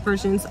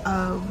versions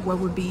of what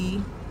would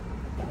be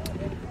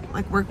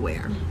like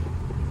workwear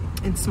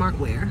and smart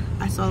wear.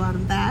 I saw a lot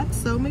of that,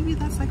 so maybe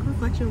that's like a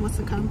reflection of what's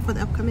to come for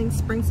the upcoming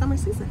spring summer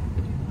season.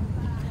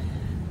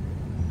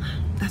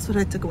 That's what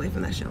I took away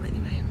from that show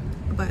anyway.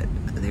 But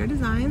their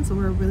designs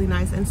were really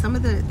nice, and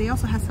they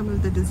also had some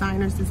of the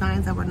designers'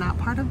 designs that were not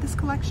part of this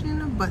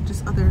collection, but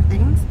just other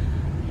things.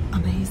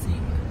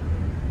 Amazing,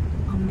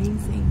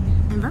 amazing,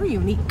 and very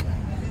unique.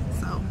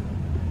 So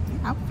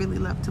yeah, I would really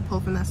love to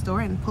pull from that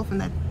store and pull from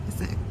that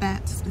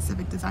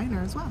specific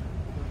designer as well.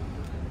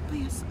 But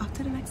yes, off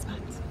to the next spot.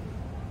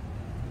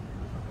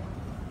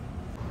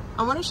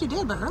 I wonder if she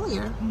did, but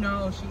earlier.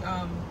 No, she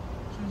was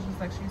just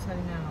like, she's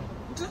heading out.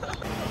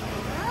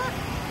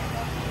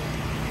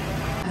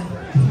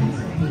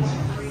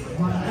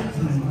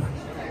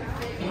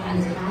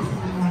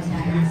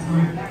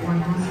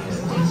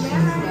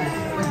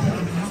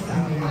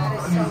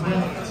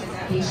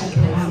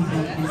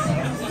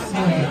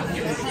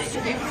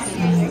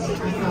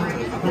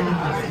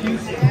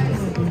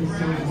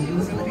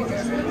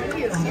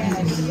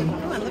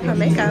 Her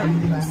makeup.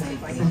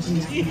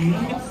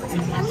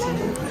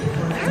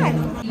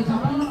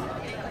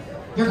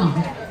 You're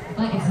gone.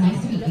 But it's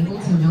nice to be able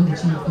to know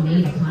that you've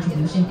made a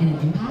contribution and an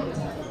impact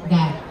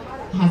that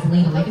has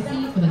laid a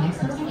legacy for the next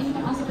person, and you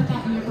can also put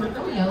that in your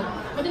portfolio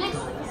for the next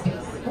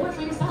space or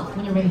for yourself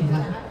when you're ready to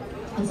go.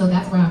 And so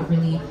that's where I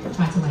really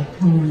try to like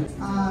hone.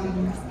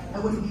 I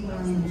wouldn't be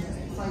learning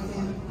it's like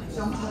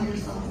don't tell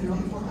yourself no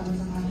before others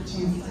don't have the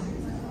chance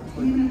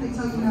to. Even if they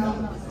tell you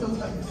no, still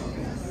tell yourself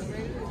yes.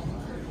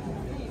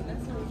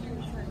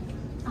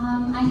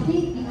 I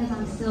think because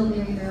I'm still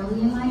very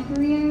early in my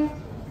career,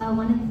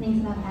 one of the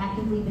things that I've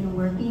actively been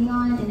working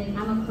on, and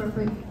I'm a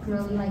corporate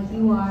girly like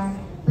you are,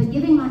 but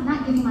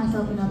not giving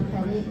myself enough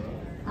credit,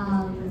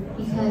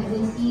 because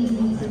it's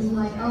easy to be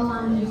like, oh,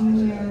 I'm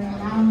junior, and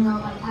I don't know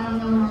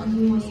what I'm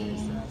doing.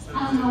 I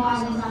don't know why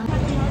this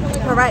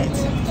is. All right,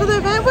 so the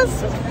event was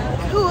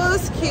cool, it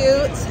was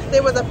cute.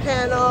 There was a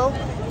panel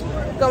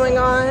going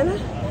on,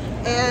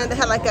 and they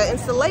had like an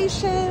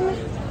installation.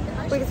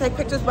 We could take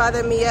pictures by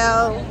the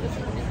Miel,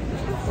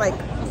 like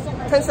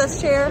princess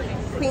chair,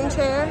 queen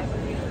chair.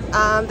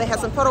 They had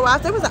some photo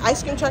ops. There was an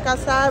ice cream truck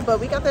outside, but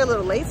we got there a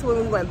little late, so when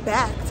we went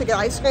back to get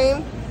ice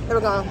cream, they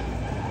were gone.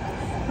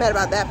 Mad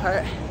about that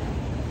part.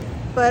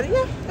 But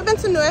yeah, I've been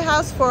to Nyfw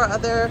House for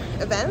other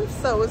events,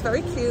 so it was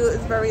very cute.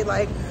 It's very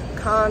like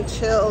calm,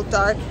 chill,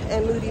 dark,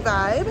 and moody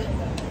vibe.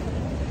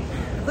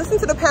 Listened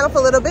to the panel for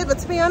a little bit, but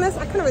to be honest,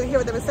 I couldn't really hear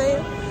what they were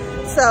saying.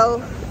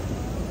 So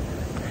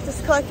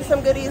just collected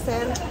some goodies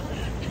and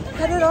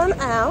headed on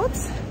out.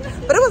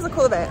 But it was a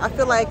cool event. I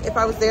feel like if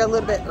I was there a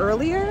little bit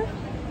earlier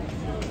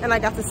and I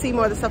got to see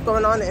more of the stuff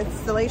going on, the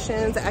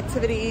installations, the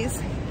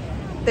activities,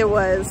 there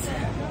was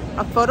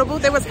a photo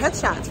booth, there was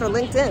headshots for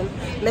LinkedIn.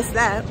 Missed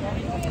that.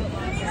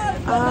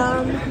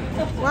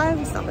 Why am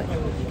I stopping?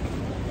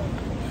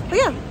 But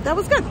yeah, that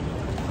was good.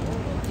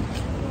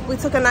 We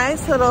took a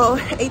nice little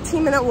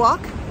 18-minute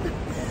walk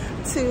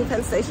to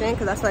Penn Station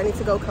because that's where I need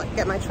to go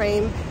get my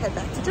train, head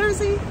back to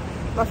Jersey.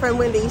 My friend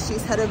Wendy,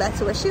 she's headed back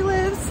to where she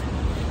lives.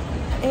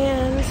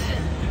 And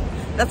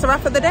that's a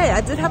wrap for the day.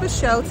 I did have a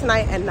show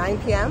tonight at 9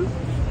 p.m.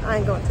 I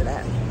ain't going to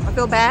that. I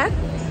feel bad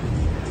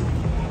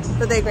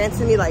that they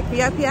granted me like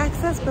VIP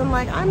access, but I'm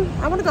like,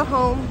 I want to go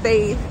home,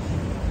 bathe,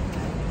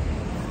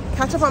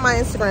 catch up on my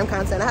Instagram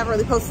content. I haven't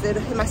really posted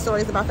in my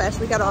stories about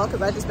Fashion Week at all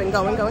because I've just been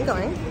going.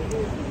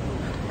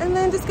 And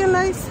then just get a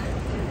nice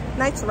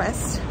night's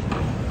rest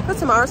for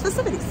tomorrow's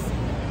festivities.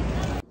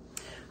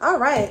 All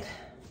right.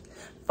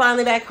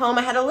 finally back home.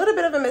 I had a little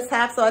bit of a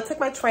mishap, so I took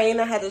my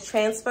train. I had to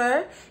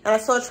transfer, and I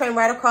saw a train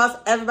right across.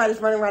 Everybody's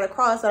running right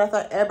across, and I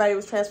thought everybody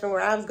was transferring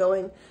where I was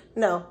going.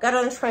 No, got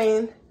on the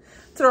train to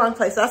the wrong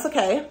place. So that's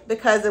okay,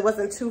 because it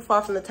wasn't too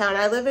far from the town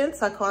I live in,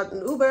 so I called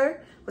an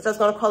Uber, which I was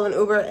going to call an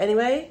Uber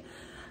anyway.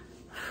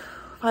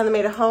 Finally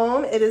made it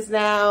home. It is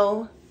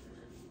now...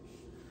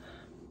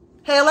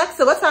 Hey,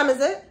 Alexa, what time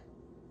is it?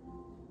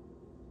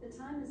 The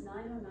time is 9:09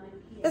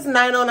 p.m. It's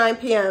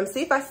 9:09 p.m.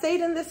 See, if I stayed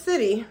in this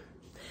city,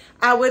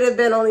 I would have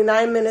been only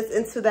 9 minutes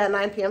into that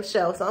 9 p.m.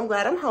 show. So I'm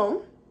glad I'm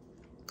home.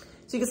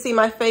 So you can see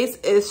my face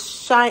is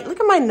shiny. Look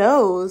at my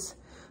nose.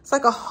 It's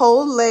like a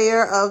whole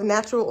layer of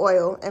natural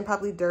oil and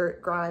probably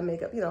dirt, grime,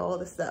 makeup, you know, all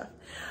this stuff.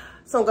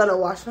 So I'm gonna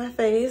wash my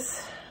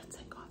face,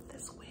 take off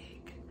this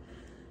wig.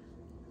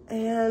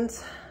 And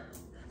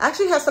I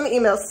actually have some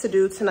emails to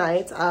do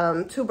tonight.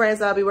 2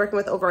 brands I'll be working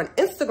with over on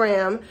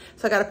Instagram.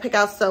 So I gotta pick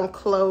out some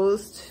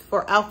clothes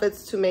for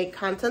outfits to make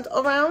content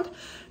around.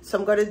 So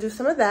I'm gonna do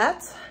some of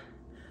that.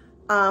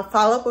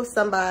 Follow up with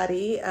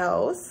somebody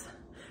else.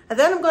 And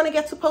then I'm gonna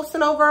get to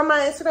posting over on my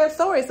Instagram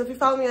stories. So if you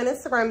follow me on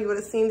Instagram, you would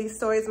have seen these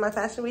stories in my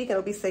fashion week and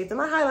it'll be saved in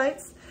my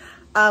highlights.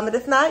 But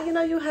if not, you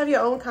know, you have your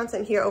own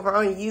content here over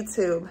on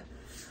YouTube.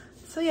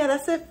 So yeah,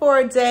 that's it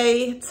for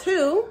day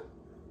 2.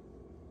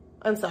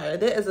 I'm sorry,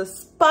 there is a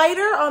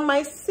spider on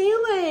my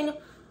ceiling.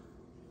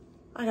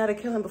 I gotta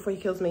kill him before he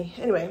kills me.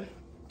 Anyway,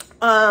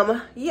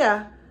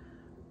 yeah,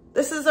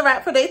 this is a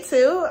wrap for day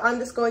 2. I'm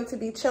just going to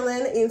be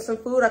chilling, eating some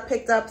food. I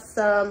picked up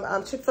some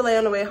Chick-fil-A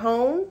on the way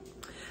home.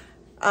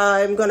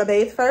 I'm gonna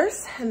bathe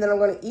first, and then I'm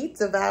gonna eat,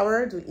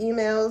 devour, do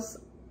emails,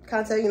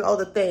 content, you know, all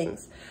the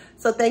things.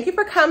 So thank you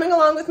for coming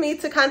along with me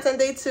to content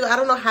day 2. I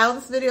don't know how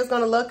this video is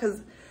gonna look because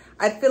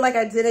I feel like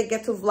I didn't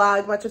get to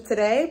vlog much of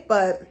today,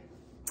 but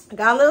I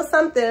got a little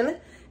something,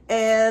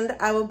 and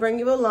I will bring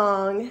you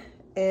along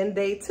in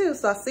day 2.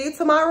 So I'll see you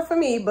tomorrow for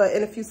me, but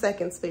in a few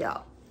seconds for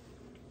y'all.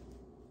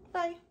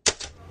 Bye.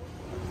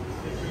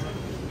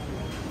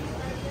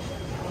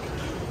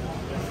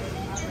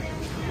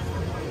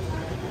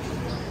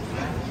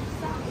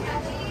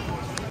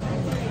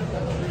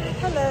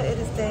 Hello, it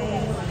is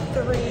day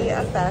 3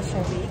 of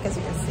Fashion Week. As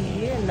you can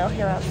see, no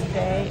hair out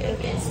today. It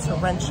is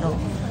torrential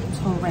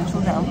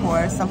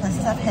downpour. Some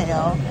places have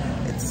hail.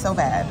 It's so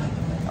bad.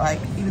 Like,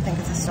 you would think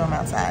it's a storm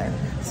outside.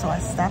 So I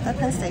stopped at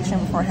Penn Station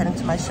before heading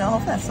to my show.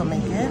 Hopefully I still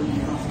make it.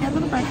 Had a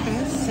little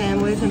breakfast,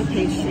 sandwich and a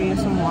pastry and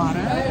some water.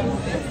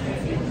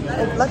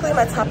 And luckily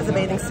my top is a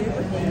bathing suit.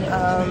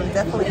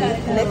 Definitely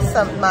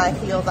nixed my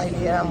heels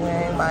idea. I'm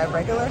wearing my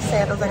regular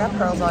sandals. I got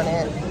pearls on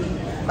it.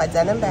 My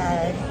denim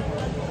bag.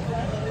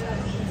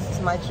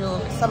 My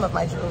jewelry, some of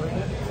my jewelry.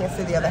 Can't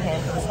see the other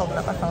hand because it's holding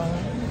up my phone.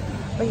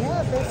 But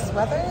yeah, this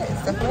weather is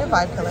definitely a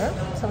vibe killer.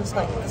 So I'm just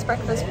going to eat this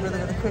breakfast really,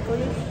 really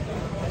quickly.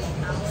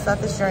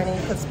 Start this journey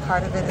because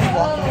part of it is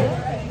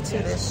walking to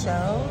this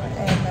show,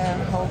 and then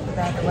hope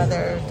that the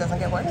weather doesn't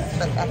get worse,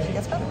 but actually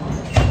gets better.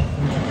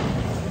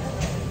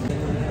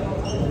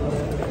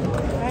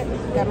 Alright,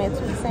 got me a 2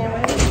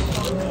 sandwich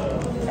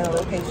and a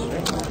little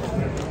pastry.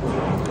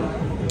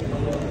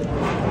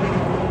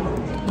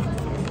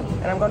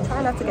 And I'm going to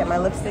try not to get my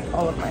lipstick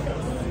all over my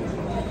face.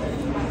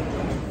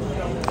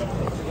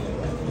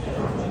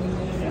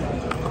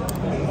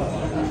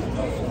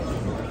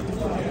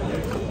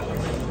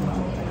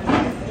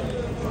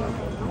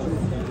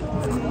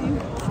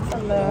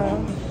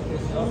 Hello.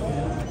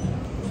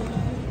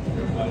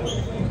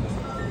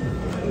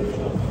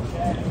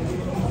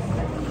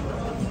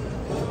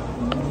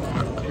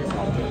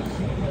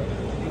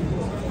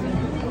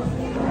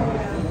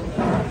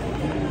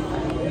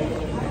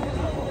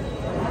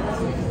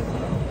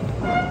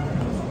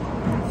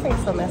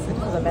 So messy, this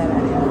is a bad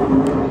idea.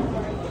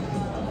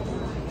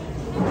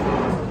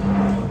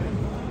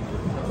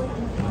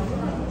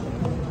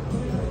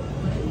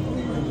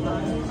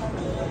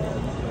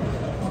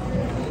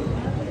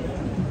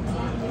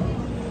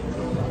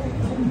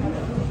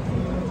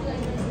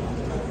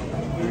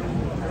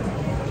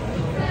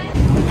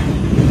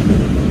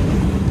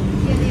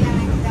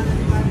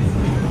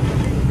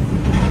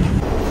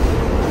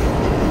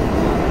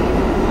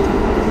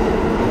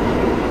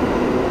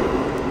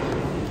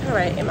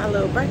 Ate my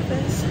little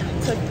breakfast,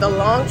 took the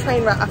long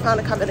train route. I found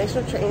a combination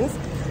of trains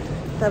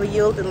that would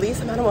yield the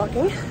least amount of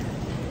walking. So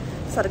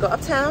I had to go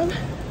uptown,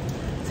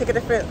 take a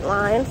different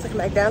line to come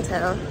back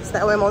downtown. So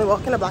that way I'm only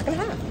walking a block and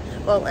a half.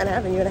 Well, an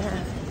avenue and a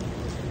half.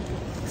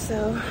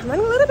 So I'm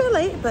running a little bit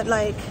late, but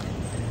like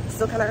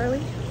still kind of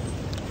early.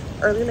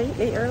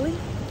 Late early.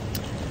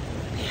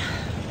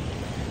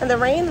 Yeah. And the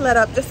rain let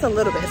up just a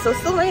little bit. So it's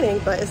still raining,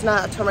 but it's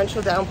not a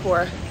torrential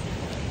downpour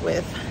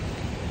with,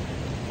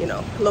 you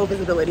know, low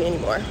visibility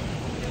anymore.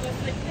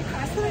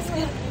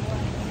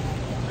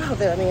 Oh,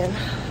 there, man.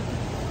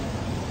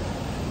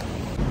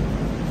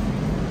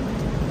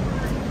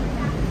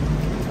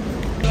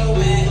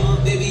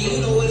 Baby,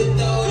 you know what it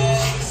does.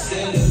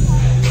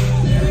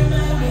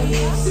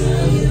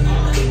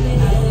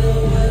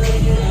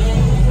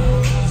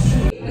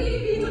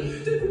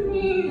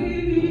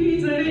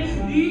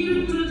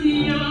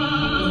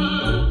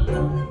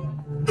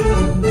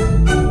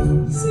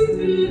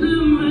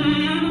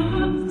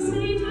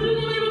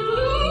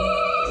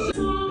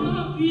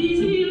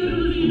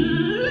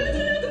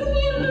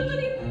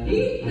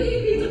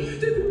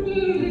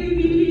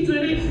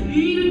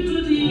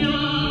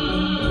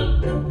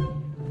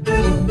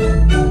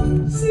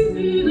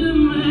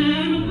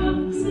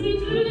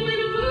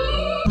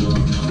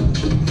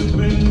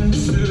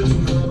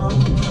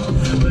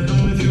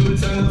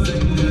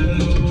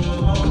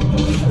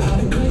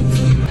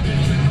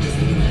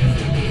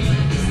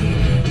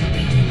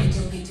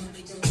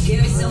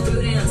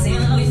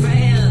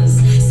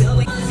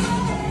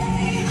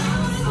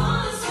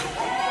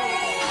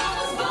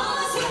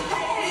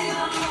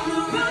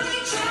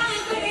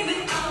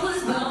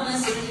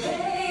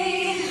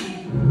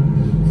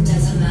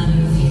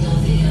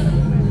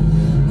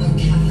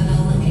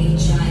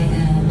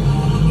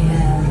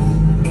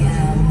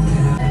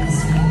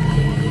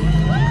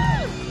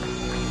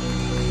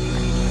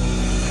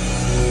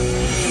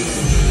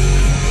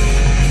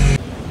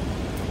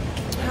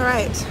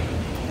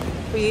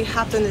 We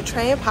hopped in the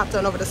train, popped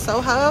on over to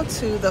Soho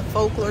to the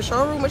folklore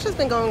showroom, which has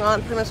been going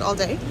on pretty much all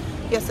day,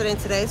 yesterday and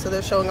today. So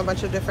they're showing a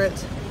bunch of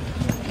different,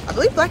 I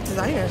believe, black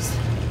designers.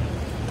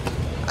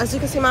 As you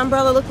can see, my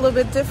umbrella looked a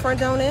little bit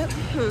different, don't it?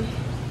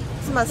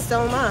 Somebody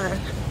stole mine.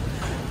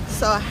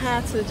 So I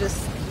had to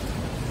just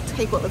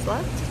take what was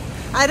left.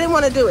 I didn't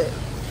want to do it.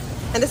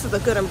 And this is a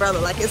good umbrella.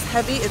 Like, it's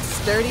heavy, it's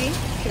sturdy,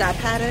 it got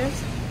patterns.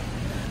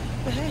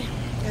 But hey,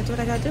 gotta do what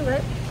I gotta do,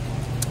 right?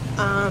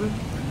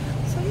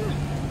 So yeah.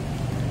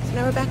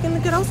 Now we're back in the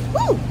good old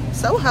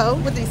Soho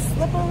with these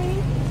slippery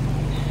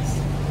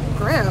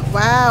ground.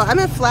 Wow, I'm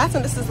in flats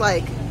and this is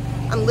like,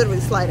 I'm literally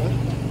sliding.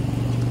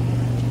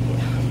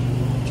 Yeah.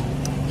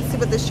 Let's see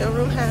what this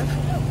showroom has.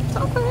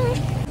 So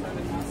pretty.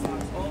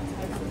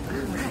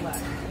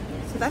 Alright.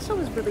 So that show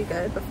was really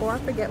good. Before I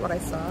forget what I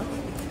saw,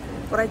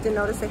 what I did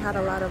notice, they had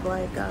a lot of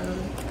like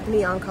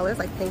neon colors,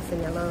 like pinks and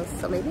yellows.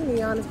 So maybe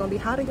neon is gonna be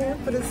hot again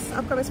for this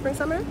upcoming spring,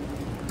 summer,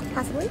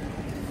 possibly.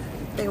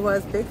 There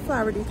was big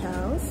flower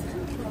decals.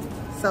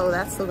 So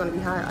that's still going to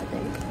be high, I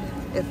think.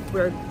 If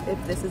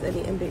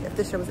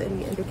this show was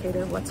any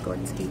indicator of what's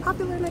going to be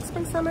popular next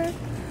spring, summer.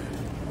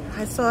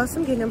 I saw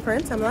some gingham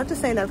prints. I'm not just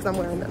saying that because I'm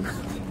wearing them.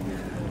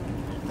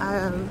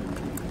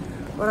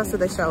 What else did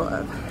they show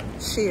of?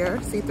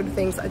 Sheer, see-through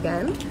things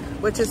again,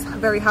 which is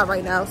very hot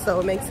right now. So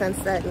it makes sense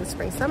that in the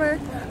spring, summer,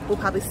 we'll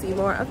probably see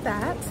more of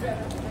that.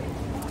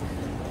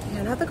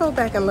 And I have to go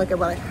back and look at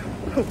what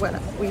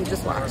we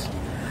just watched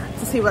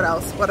to see what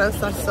else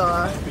I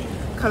saw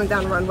coming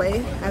down the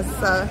runway as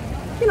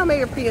you know,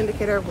 maybe a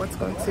pre-indicator of what's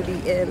going to be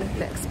in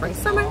next spring,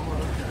 summer.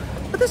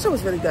 But this show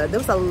was really good. There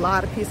was a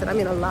lot of pieces, I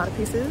mean a lot of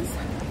pieces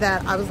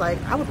that I was like,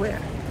 I would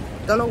wear.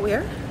 Don't know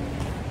where,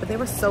 but they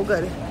were so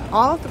good.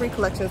 All three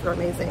collections were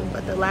amazing,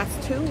 but the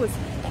last two was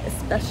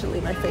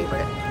especially my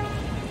favorite.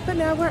 But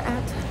now we're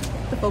at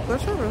the Folklore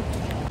showroom.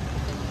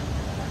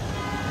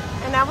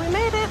 And now we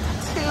made it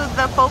to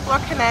the Folklore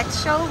Connect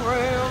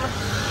showroom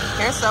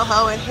here in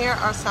Soho, and here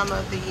are some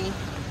of the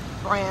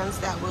brands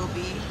that will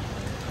be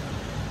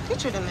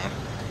featured in there.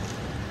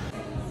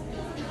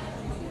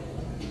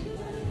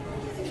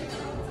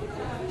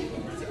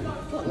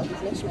 Oh, I love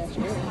these mismatched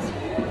earrings.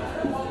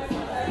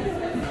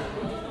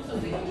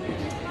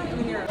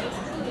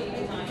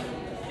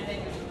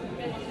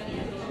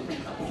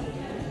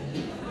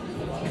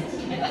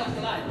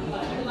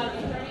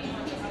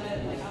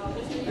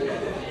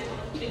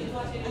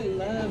 I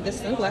love this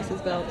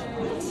sunglasses belt.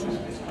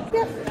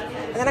 Yep.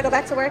 And then I go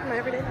back to work my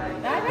everyday. You're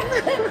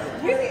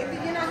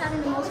not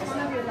having the most fun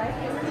of your life?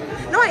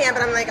 No, I am,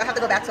 but I'm like, I have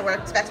to go back to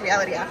work. It's back to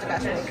reality after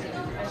Fashion Week.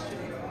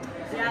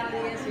 Reality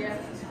is, yeah.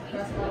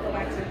 That's what I'll go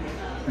back to.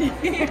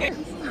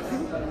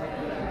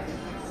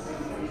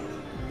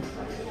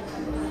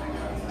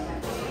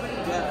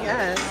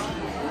 Yes.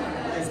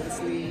 It's the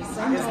sleeves, it's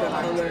the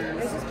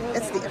colors.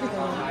 It's the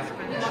everything.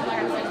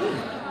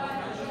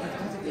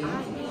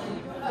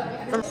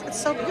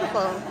 It's so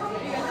beautiful.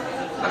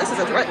 Oh, this is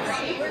a dress.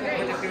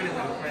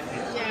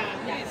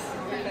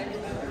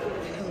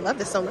 I love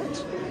this so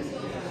much.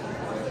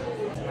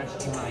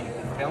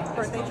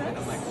 Birthday dress?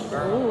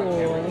 Ooh.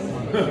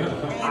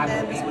 And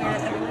then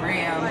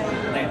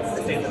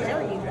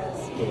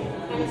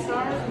it's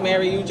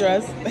Marry you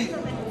dress.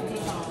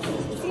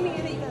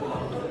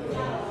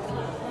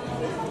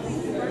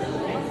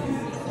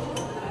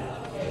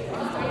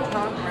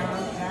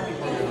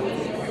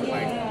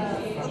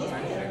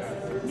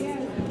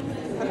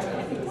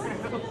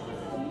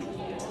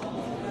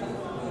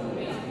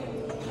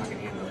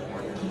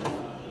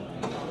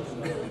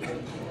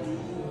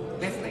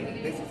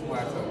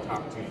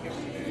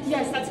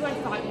 Yes, that's who I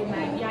thought you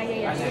meant. Yeah.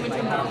 And then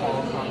like that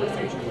whole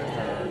conversation with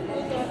her.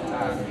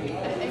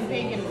 A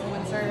big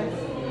influencer.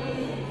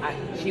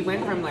 She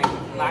went from like,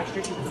 last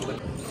year she was a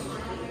little...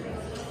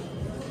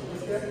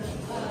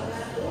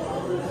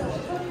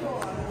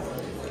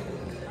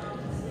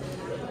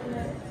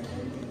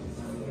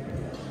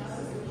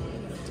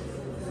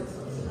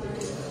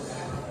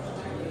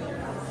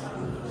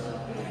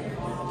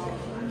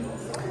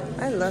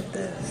 I love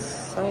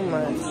this so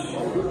much.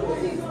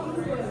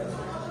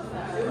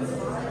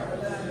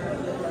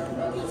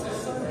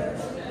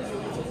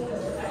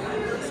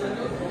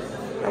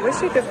 I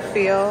wish you could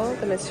feel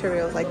the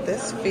materials like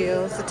this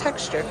feels. The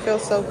texture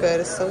feels so good.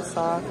 It's so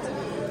soft.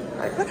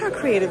 Like, look how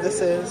creative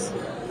this is.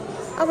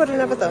 I would have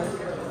never thought.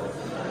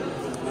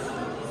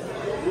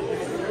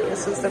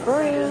 This is the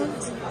brand.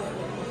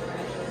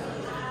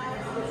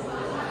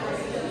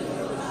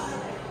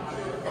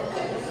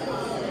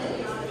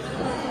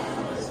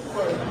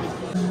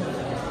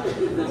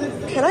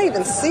 Can I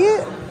even see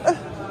it?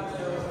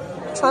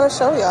 I'm trying to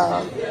show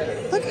y'all.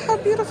 Look how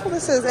beautiful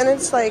this is. And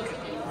it's like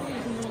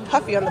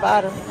puffy on the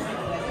bottom.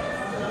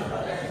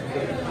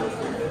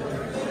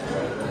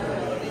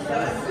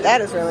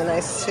 That is really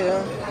nice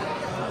too.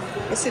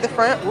 You see the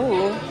front?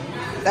 Ooh,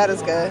 that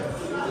is good.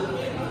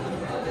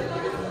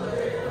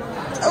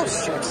 Oh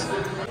shoot.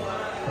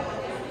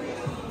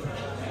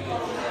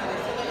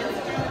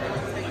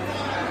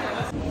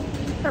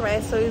 All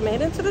right, so we made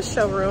it to the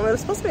showroom. It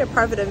was supposed to be a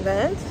private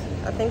event.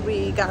 I think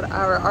we got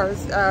our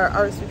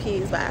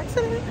RSVPs by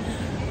accident.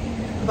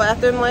 But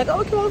after I'm like,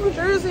 oh, come on from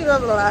Jersey, blah,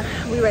 blah,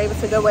 blah, we were able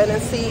to go in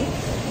and see.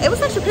 It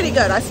was actually pretty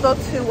good. I spoke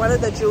to one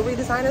of the jewelry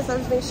designers that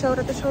was being showed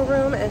at the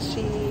showroom, and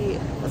she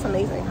was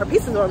amazing. Her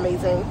pieces are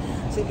amazing.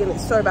 She gave me a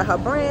story about her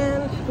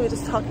brand. We were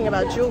just talking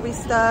about jewelry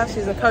stuff.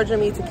 She's encouraging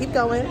me to keep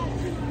going.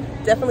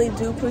 Definitely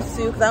do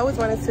pursue, because I always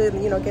wanted to,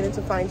 you know, get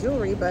into fine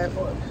jewelry, but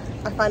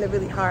I find it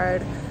really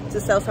hard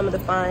to sell some of the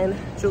fine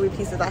jewelry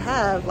pieces I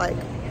have, like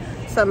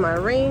some of my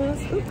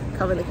rings. Ooh,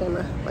 cover the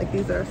camera. Like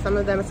these are some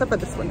of them, except for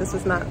this one. This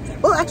is not,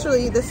 well,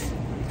 actually this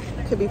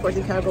could be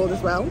 14 karat gold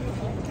as well.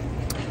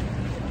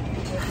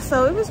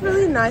 So it was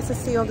really nice to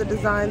see all the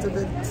designs of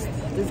the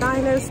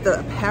designers,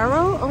 the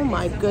apparel. Oh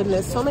my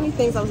goodness, so many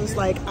things. I was just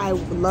like, I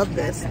love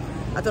this.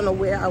 I don't know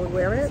where I would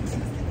wear it.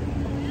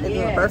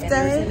 Maybe on a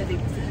birthday,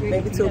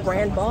 maybe to a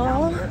grand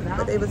ball,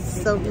 but it was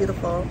so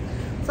beautiful.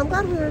 So I'm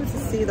glad we were able to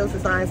see those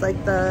designs,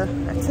 like the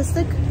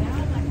artistic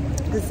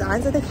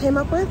designs that they came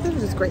up with. It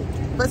was just great.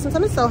 But since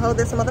I'm in Soho,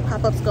 there's some other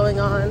pop-ups going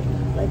on,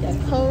 like at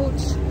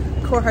Coach,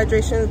 Core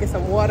Hydration, get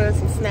some water,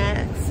 some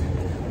snacks,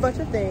 a bunch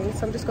of things.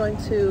 So I'm just going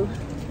to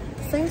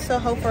stay in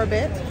Soho for a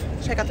bit,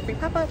 check out the free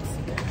pop-ups,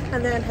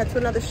 and then head to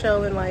another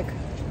show in like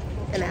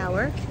an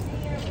hour.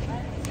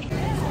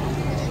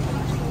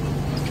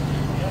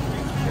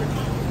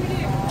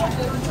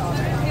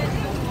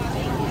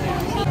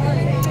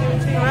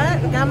 All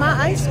right, we got my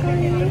ice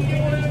cream.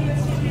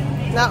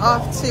 Now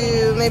off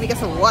to maybe get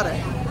some water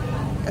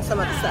and some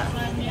other stuff.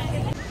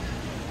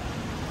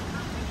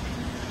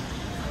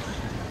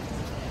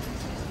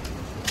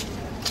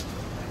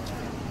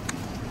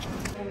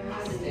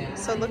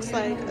 So it looks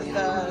like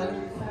the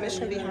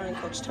mission behind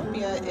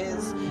Coachtopia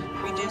is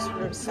reduce,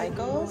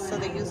 recycle. So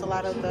they use a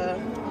lot of the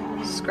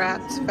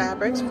scrapped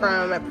fabrics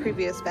from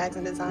previous bags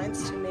and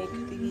designs to make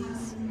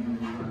these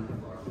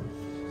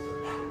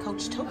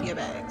Coachtopia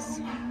bags.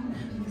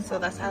 So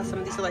that's how some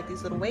of these are like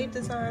these little wave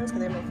designs, because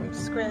they're made from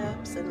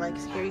scraps. And like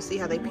here you see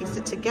how they pieced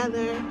it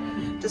together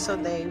just so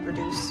they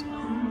reduce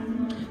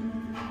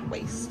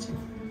waste.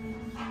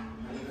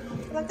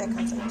 I like that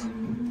concept.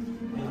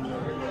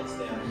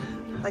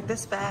 Like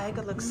this bag,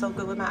 it looks so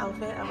good with my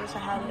outfit. I wish I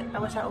had it. I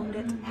wish I owned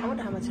it. I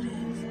wonder how much it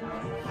is.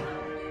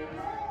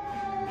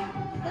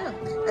 Yeah.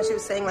 And she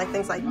was saying like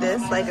things like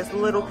this, like it's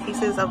little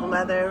pieces of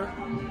leather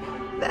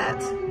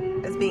that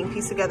is being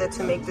pieced together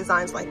to make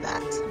designs like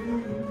that.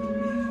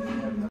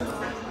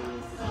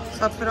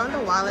 So I put on the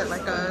wallet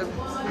like a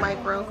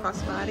micro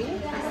crossbody.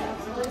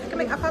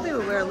 I probably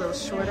would wear a little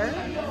shorter.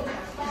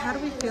 How do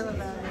we feel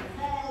about it?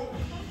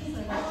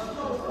 I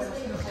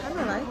kind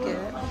of like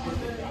it.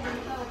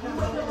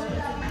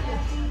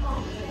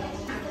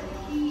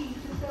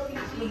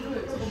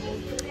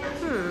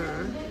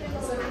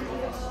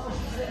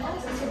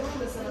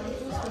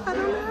 I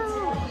don't know.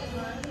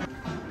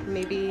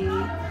 Maybe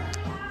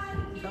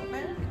belt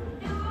bag?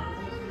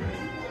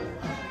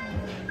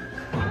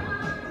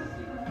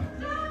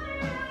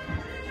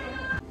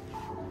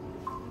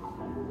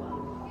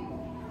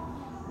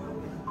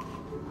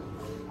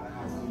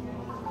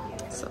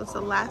 So it's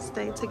the last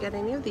day to get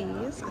any of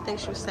these. I think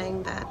she was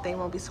saying that they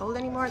won't be sold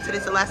anymore.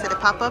 Today's the last day to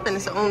pop up, and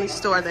it's the only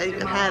store that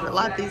even had a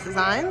lot of these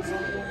designs.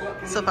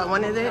 So if I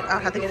wanted it, I'll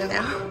have to get it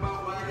now.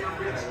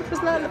 Which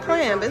was not in the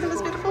plan, but isn't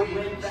this beautiful?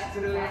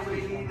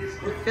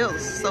 It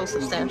feels so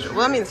substantial.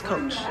 Well, I mean, it's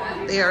Coach.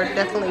 They are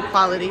definitely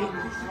quality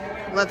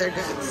leather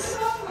goods.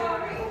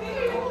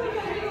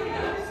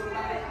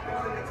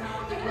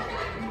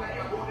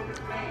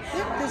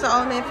 Yep, these are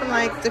all made from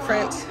like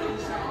different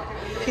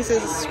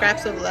pieces,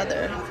 scraps of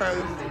leather from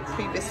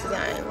previous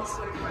designs.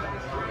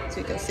 So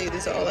you can see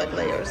these are all like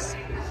layers.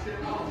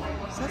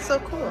 So that's so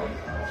cool.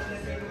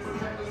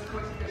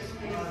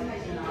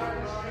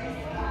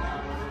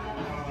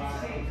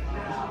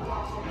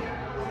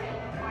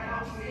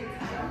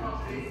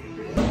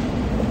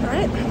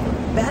 Alright,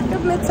 back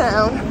up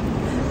Midtown.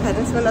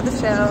 Heading to another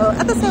show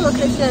at the same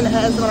location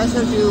as the one I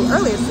showed you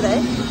earlier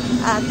today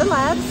at the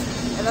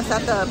Labs, and that's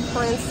at the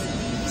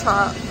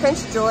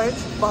Prince George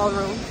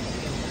Ballroom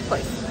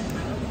place.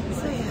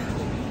 So yeah,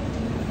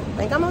 I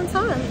think I'm on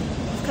time.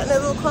 It's cutting it a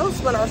little close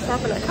when I was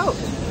shopping at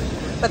Coach.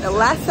 But the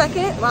last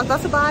second, when I was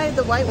about to buy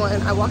the white one,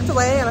 I walked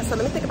away and I said,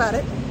 let me think about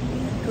it,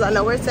 because I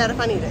know where it's at if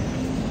I need it.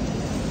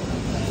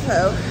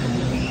 So,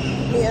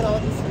 me and all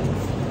these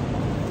things.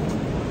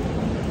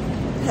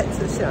 Head to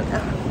the show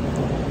now.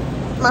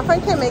 My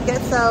friend can't make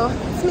it, so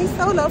just me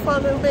solo for a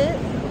little bit.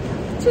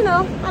 But you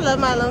know, I love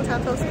my alone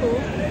time, so it's cool.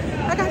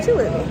 I got you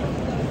with me.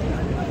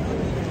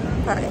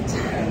 All right.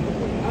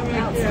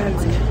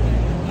 Sounds good.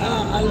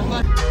 I love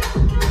my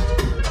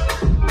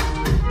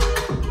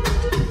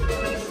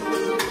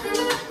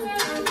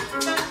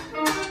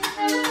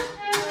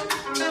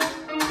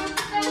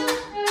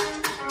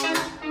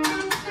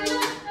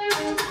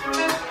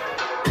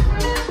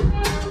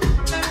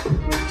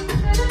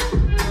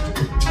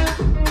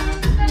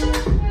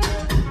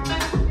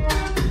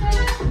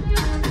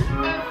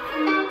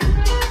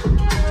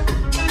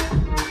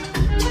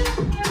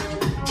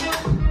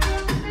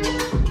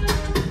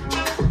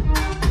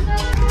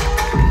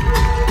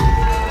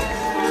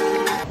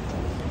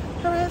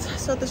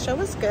So the show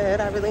was good.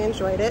 I really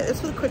enjoyed it.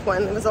 This was a quick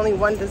one. There was only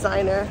one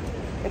designer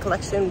and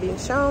collection being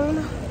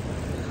shown.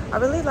 I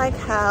really like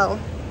how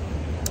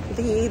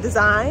the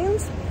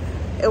designs,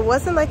 it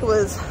wasn't like it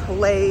was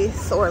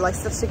lace or like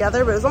stitched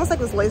together, but it was almost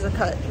like it was laser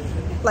cut.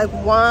 Like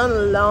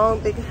one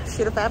long big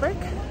sheet of fabric,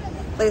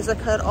 laser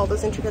cut all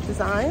those intricate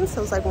designs.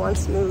 So it was like one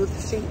smooth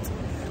sheet.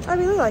 I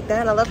really like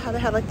that. And I love how they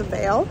had like the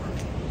veil.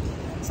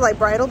 So like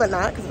bridal, but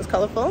not because it was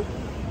colorful.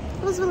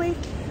 It was a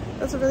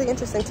really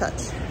interesting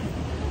touch.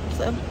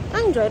 So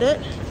I enjoyed it.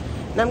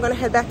 Now I'm gonna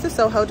head back to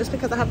Soho just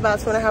because I have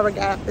about a 2.5-hour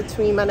gap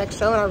between my next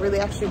show, and I really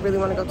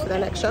want to go to that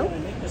next show.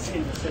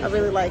 I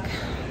really like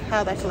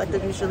how that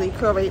collective usually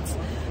curates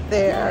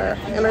their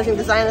emerging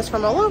designers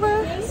from all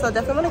over. So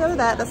definitely want to go to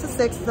that. That's at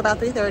 6, it's about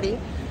 3:30.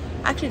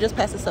 I actually just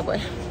passed the subway.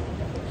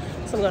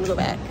 So I'm gonna go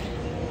back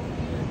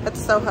at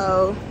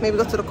Soho, maybe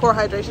go to the Core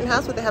Hydration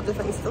House where they have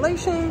different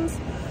installations,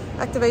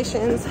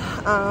 activations,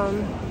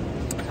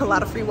 a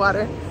lot of free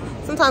water.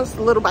 Sometimes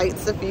little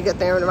bites if you get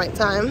there in the right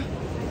time.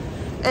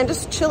 And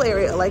just chill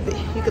area, like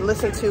you could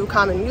listen to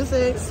calming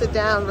music, sit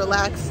down,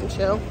 relax and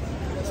chill.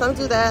 So I'm gonna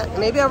do that.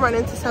 Maybe I'll run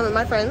into some of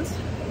my friends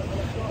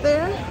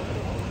there.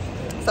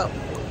 So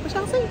we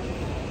shall see.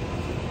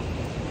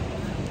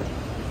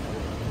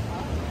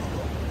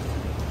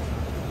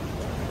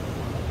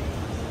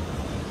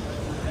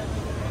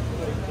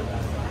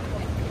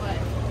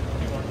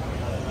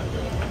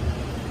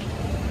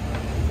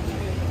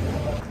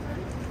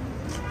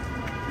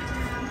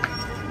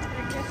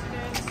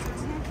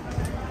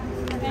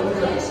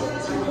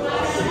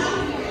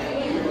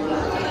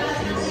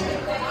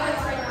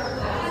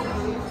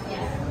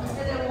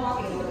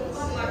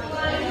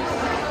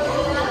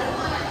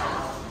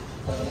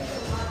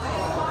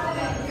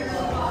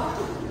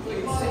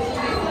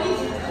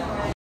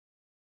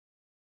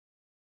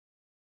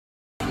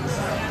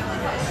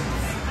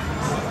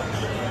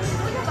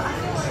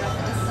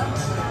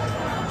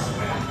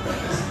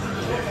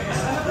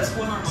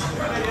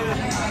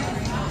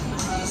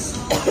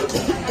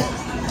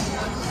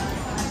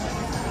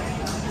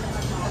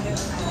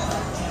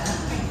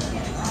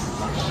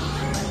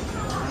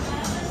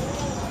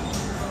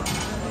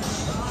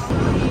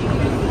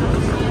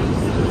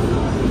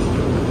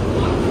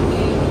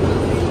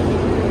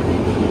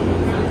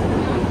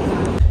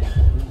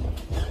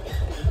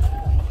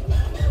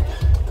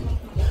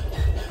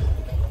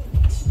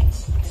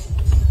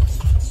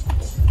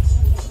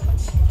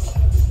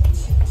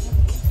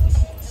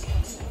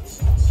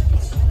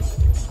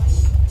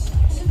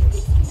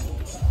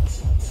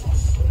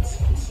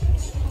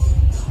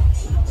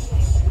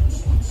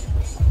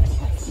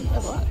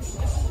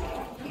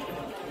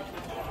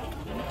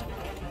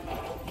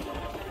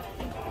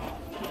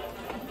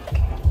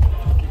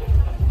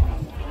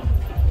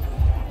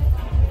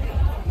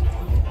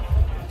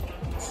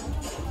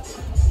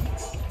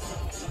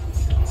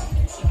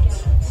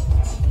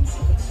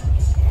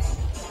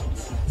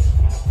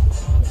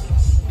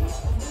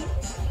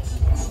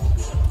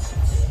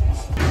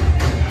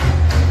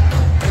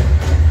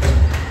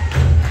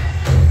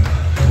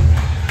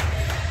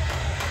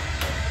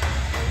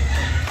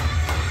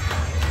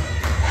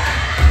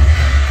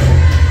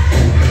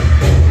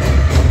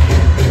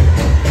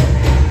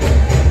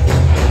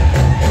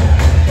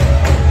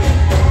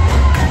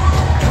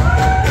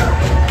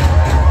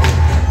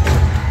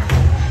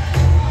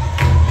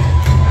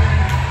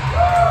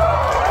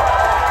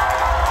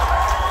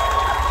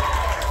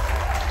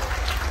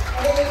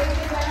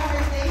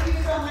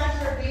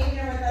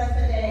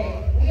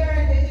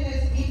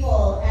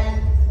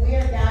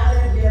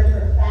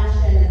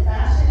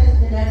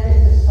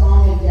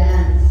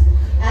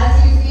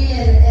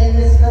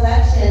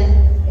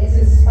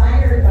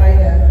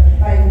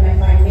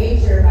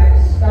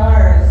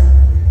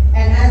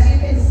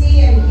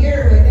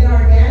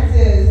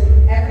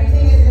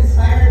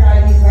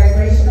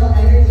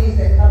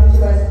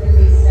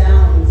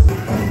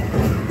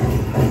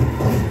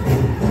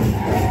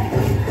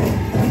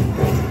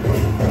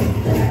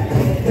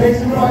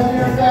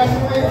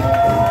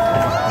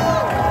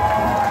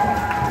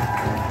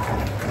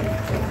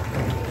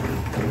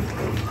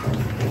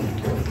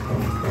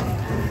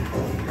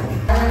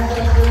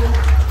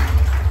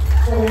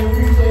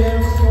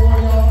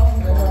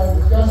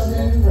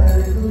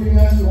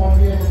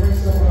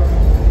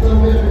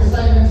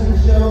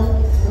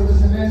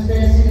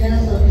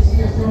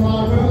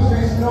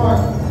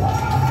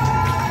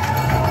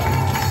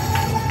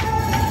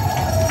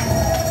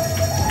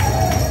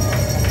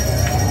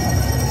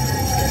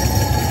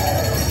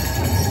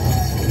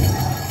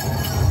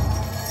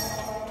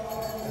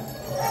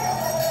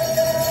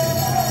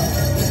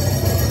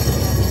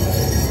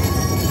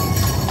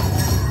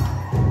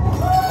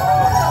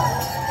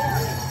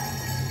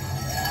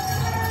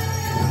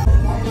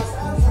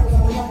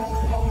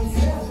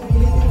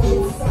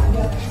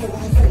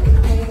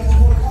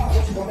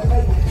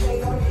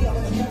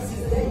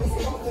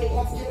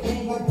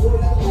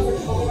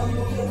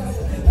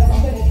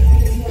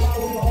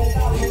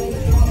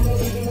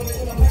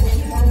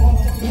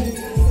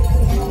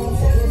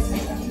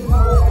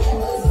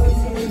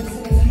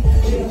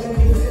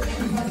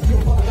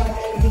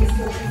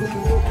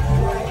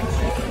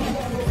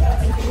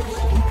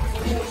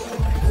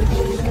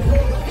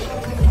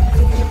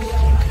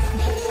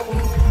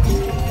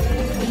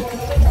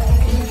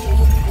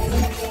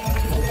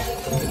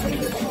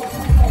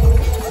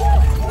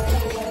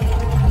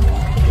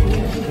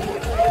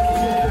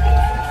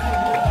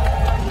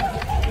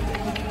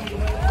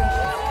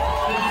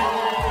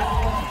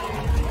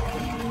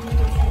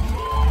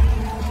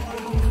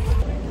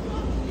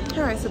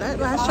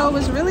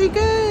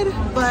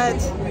 but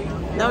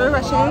now we're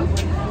rushing.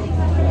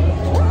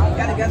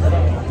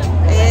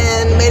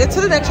 And made it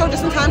to the next show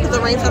just in time because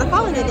the rain started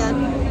falling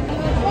again.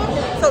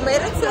 So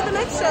made it to the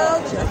next show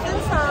just in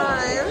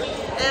time.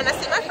 And I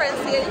see my friends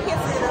here. You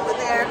can't see it over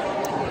there.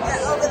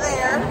 Yeah, over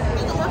there.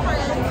 These are my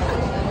friends.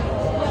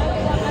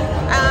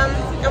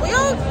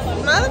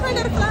 And my other friend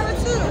got a flower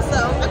too. So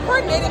I'm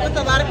coordinating with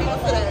a lot of people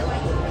today.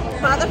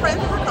 My other friends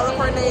were color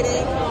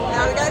coordinating.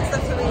 Now we got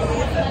accessories.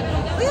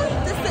 We are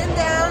just sitting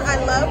down. I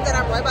love that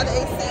I'm right by the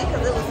AC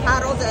because it was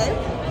hot all day.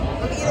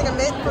 I'm eating a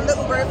mint from the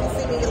Uber if you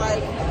see me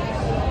like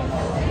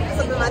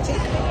something in my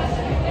cheek.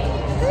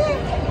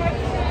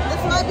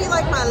 This might be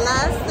like my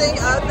last thing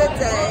of the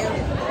day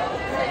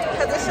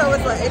because the show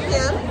is like 8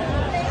 p.m.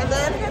 and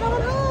then head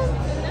on home.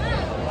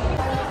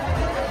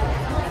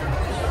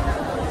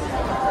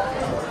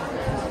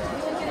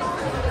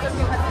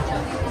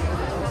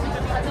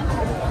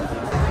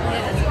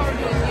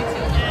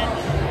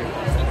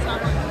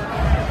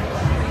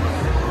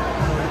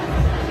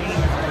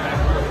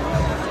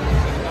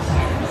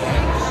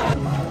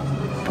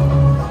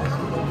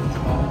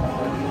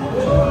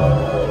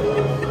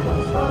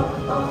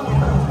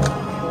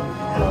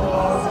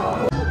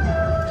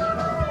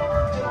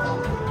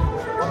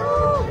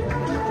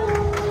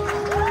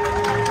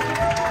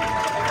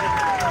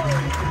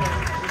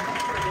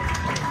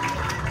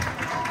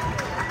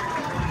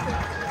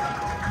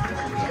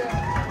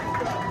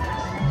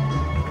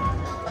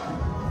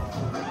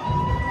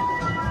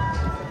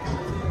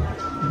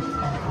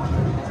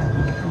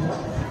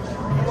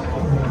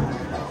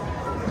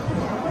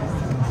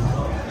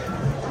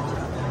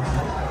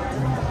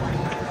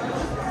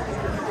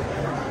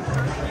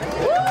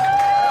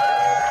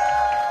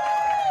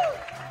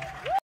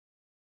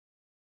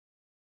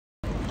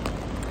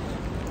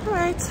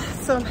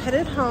 So I'm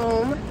headed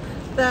home.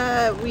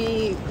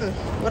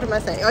 What am I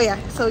saying? Oh yeah,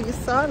 so you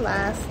saw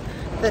last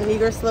the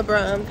Nyfw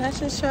Ss24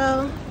 fashion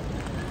show.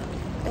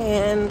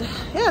 And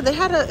yeah, they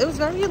had it was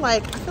very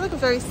like, I feel like a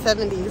very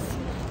 70s,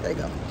 there you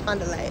go, on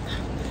the light.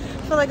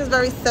 I feel like it's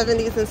very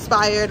 70s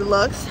inspired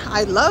looks.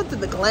 I loved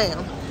the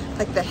glam,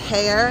 like the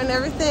hair and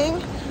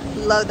everything.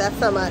 Love that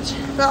so much.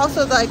 But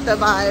also like the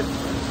vibe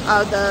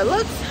of the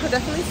looks are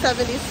definitely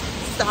 70s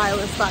style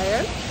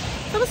inspired.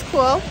 So it was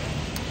cool.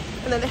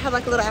 And then they have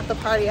like a little after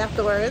party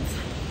afterwards.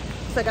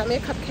 So I got me a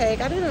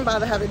cupcake. I didn't even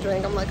bother having a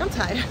drink. I'm like, I'm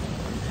tired.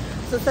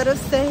 So instead of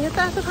staying at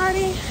the after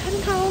party,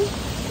 heading home.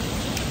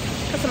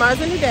 Because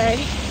tomorrow's a new day.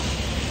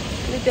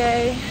 New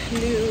day,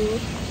 new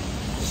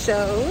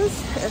shows,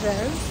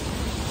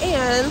 events,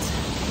 and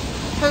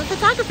have a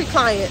photography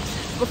client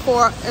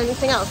before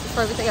everything else.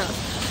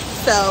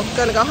 So I'm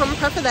gonna go home and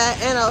prep for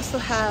that. And I also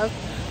have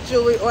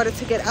jewelry ordered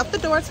to get out the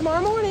door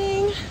tomorrow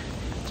morning.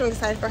 So I'm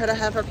excited for her to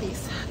have her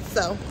piece.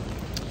 So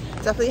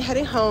definitely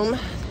heading home,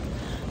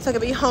 so I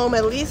can be home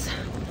at least,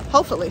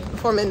 hopefully,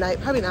 before midnight.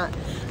 Probably not,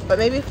 but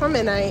maybe before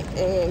midnight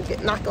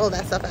and knock all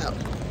that stuff out.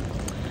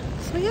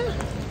 So yeah,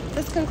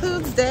 this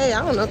concludes day,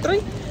 I don't know,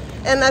 3.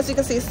 And as you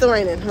can see, it's still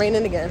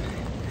raining again.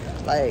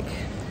 Like,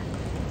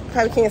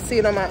 probably can't see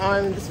it on my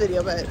arm in this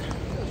video, but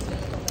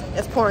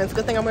it's pouring. It's a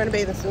good thing I'm wearing a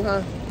bathing suit,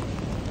 huh?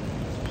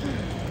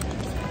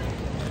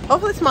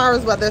 Hopefully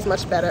tomorrow's weather is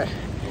much better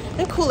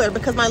and cooler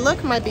because my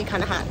look might be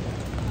kind of hot.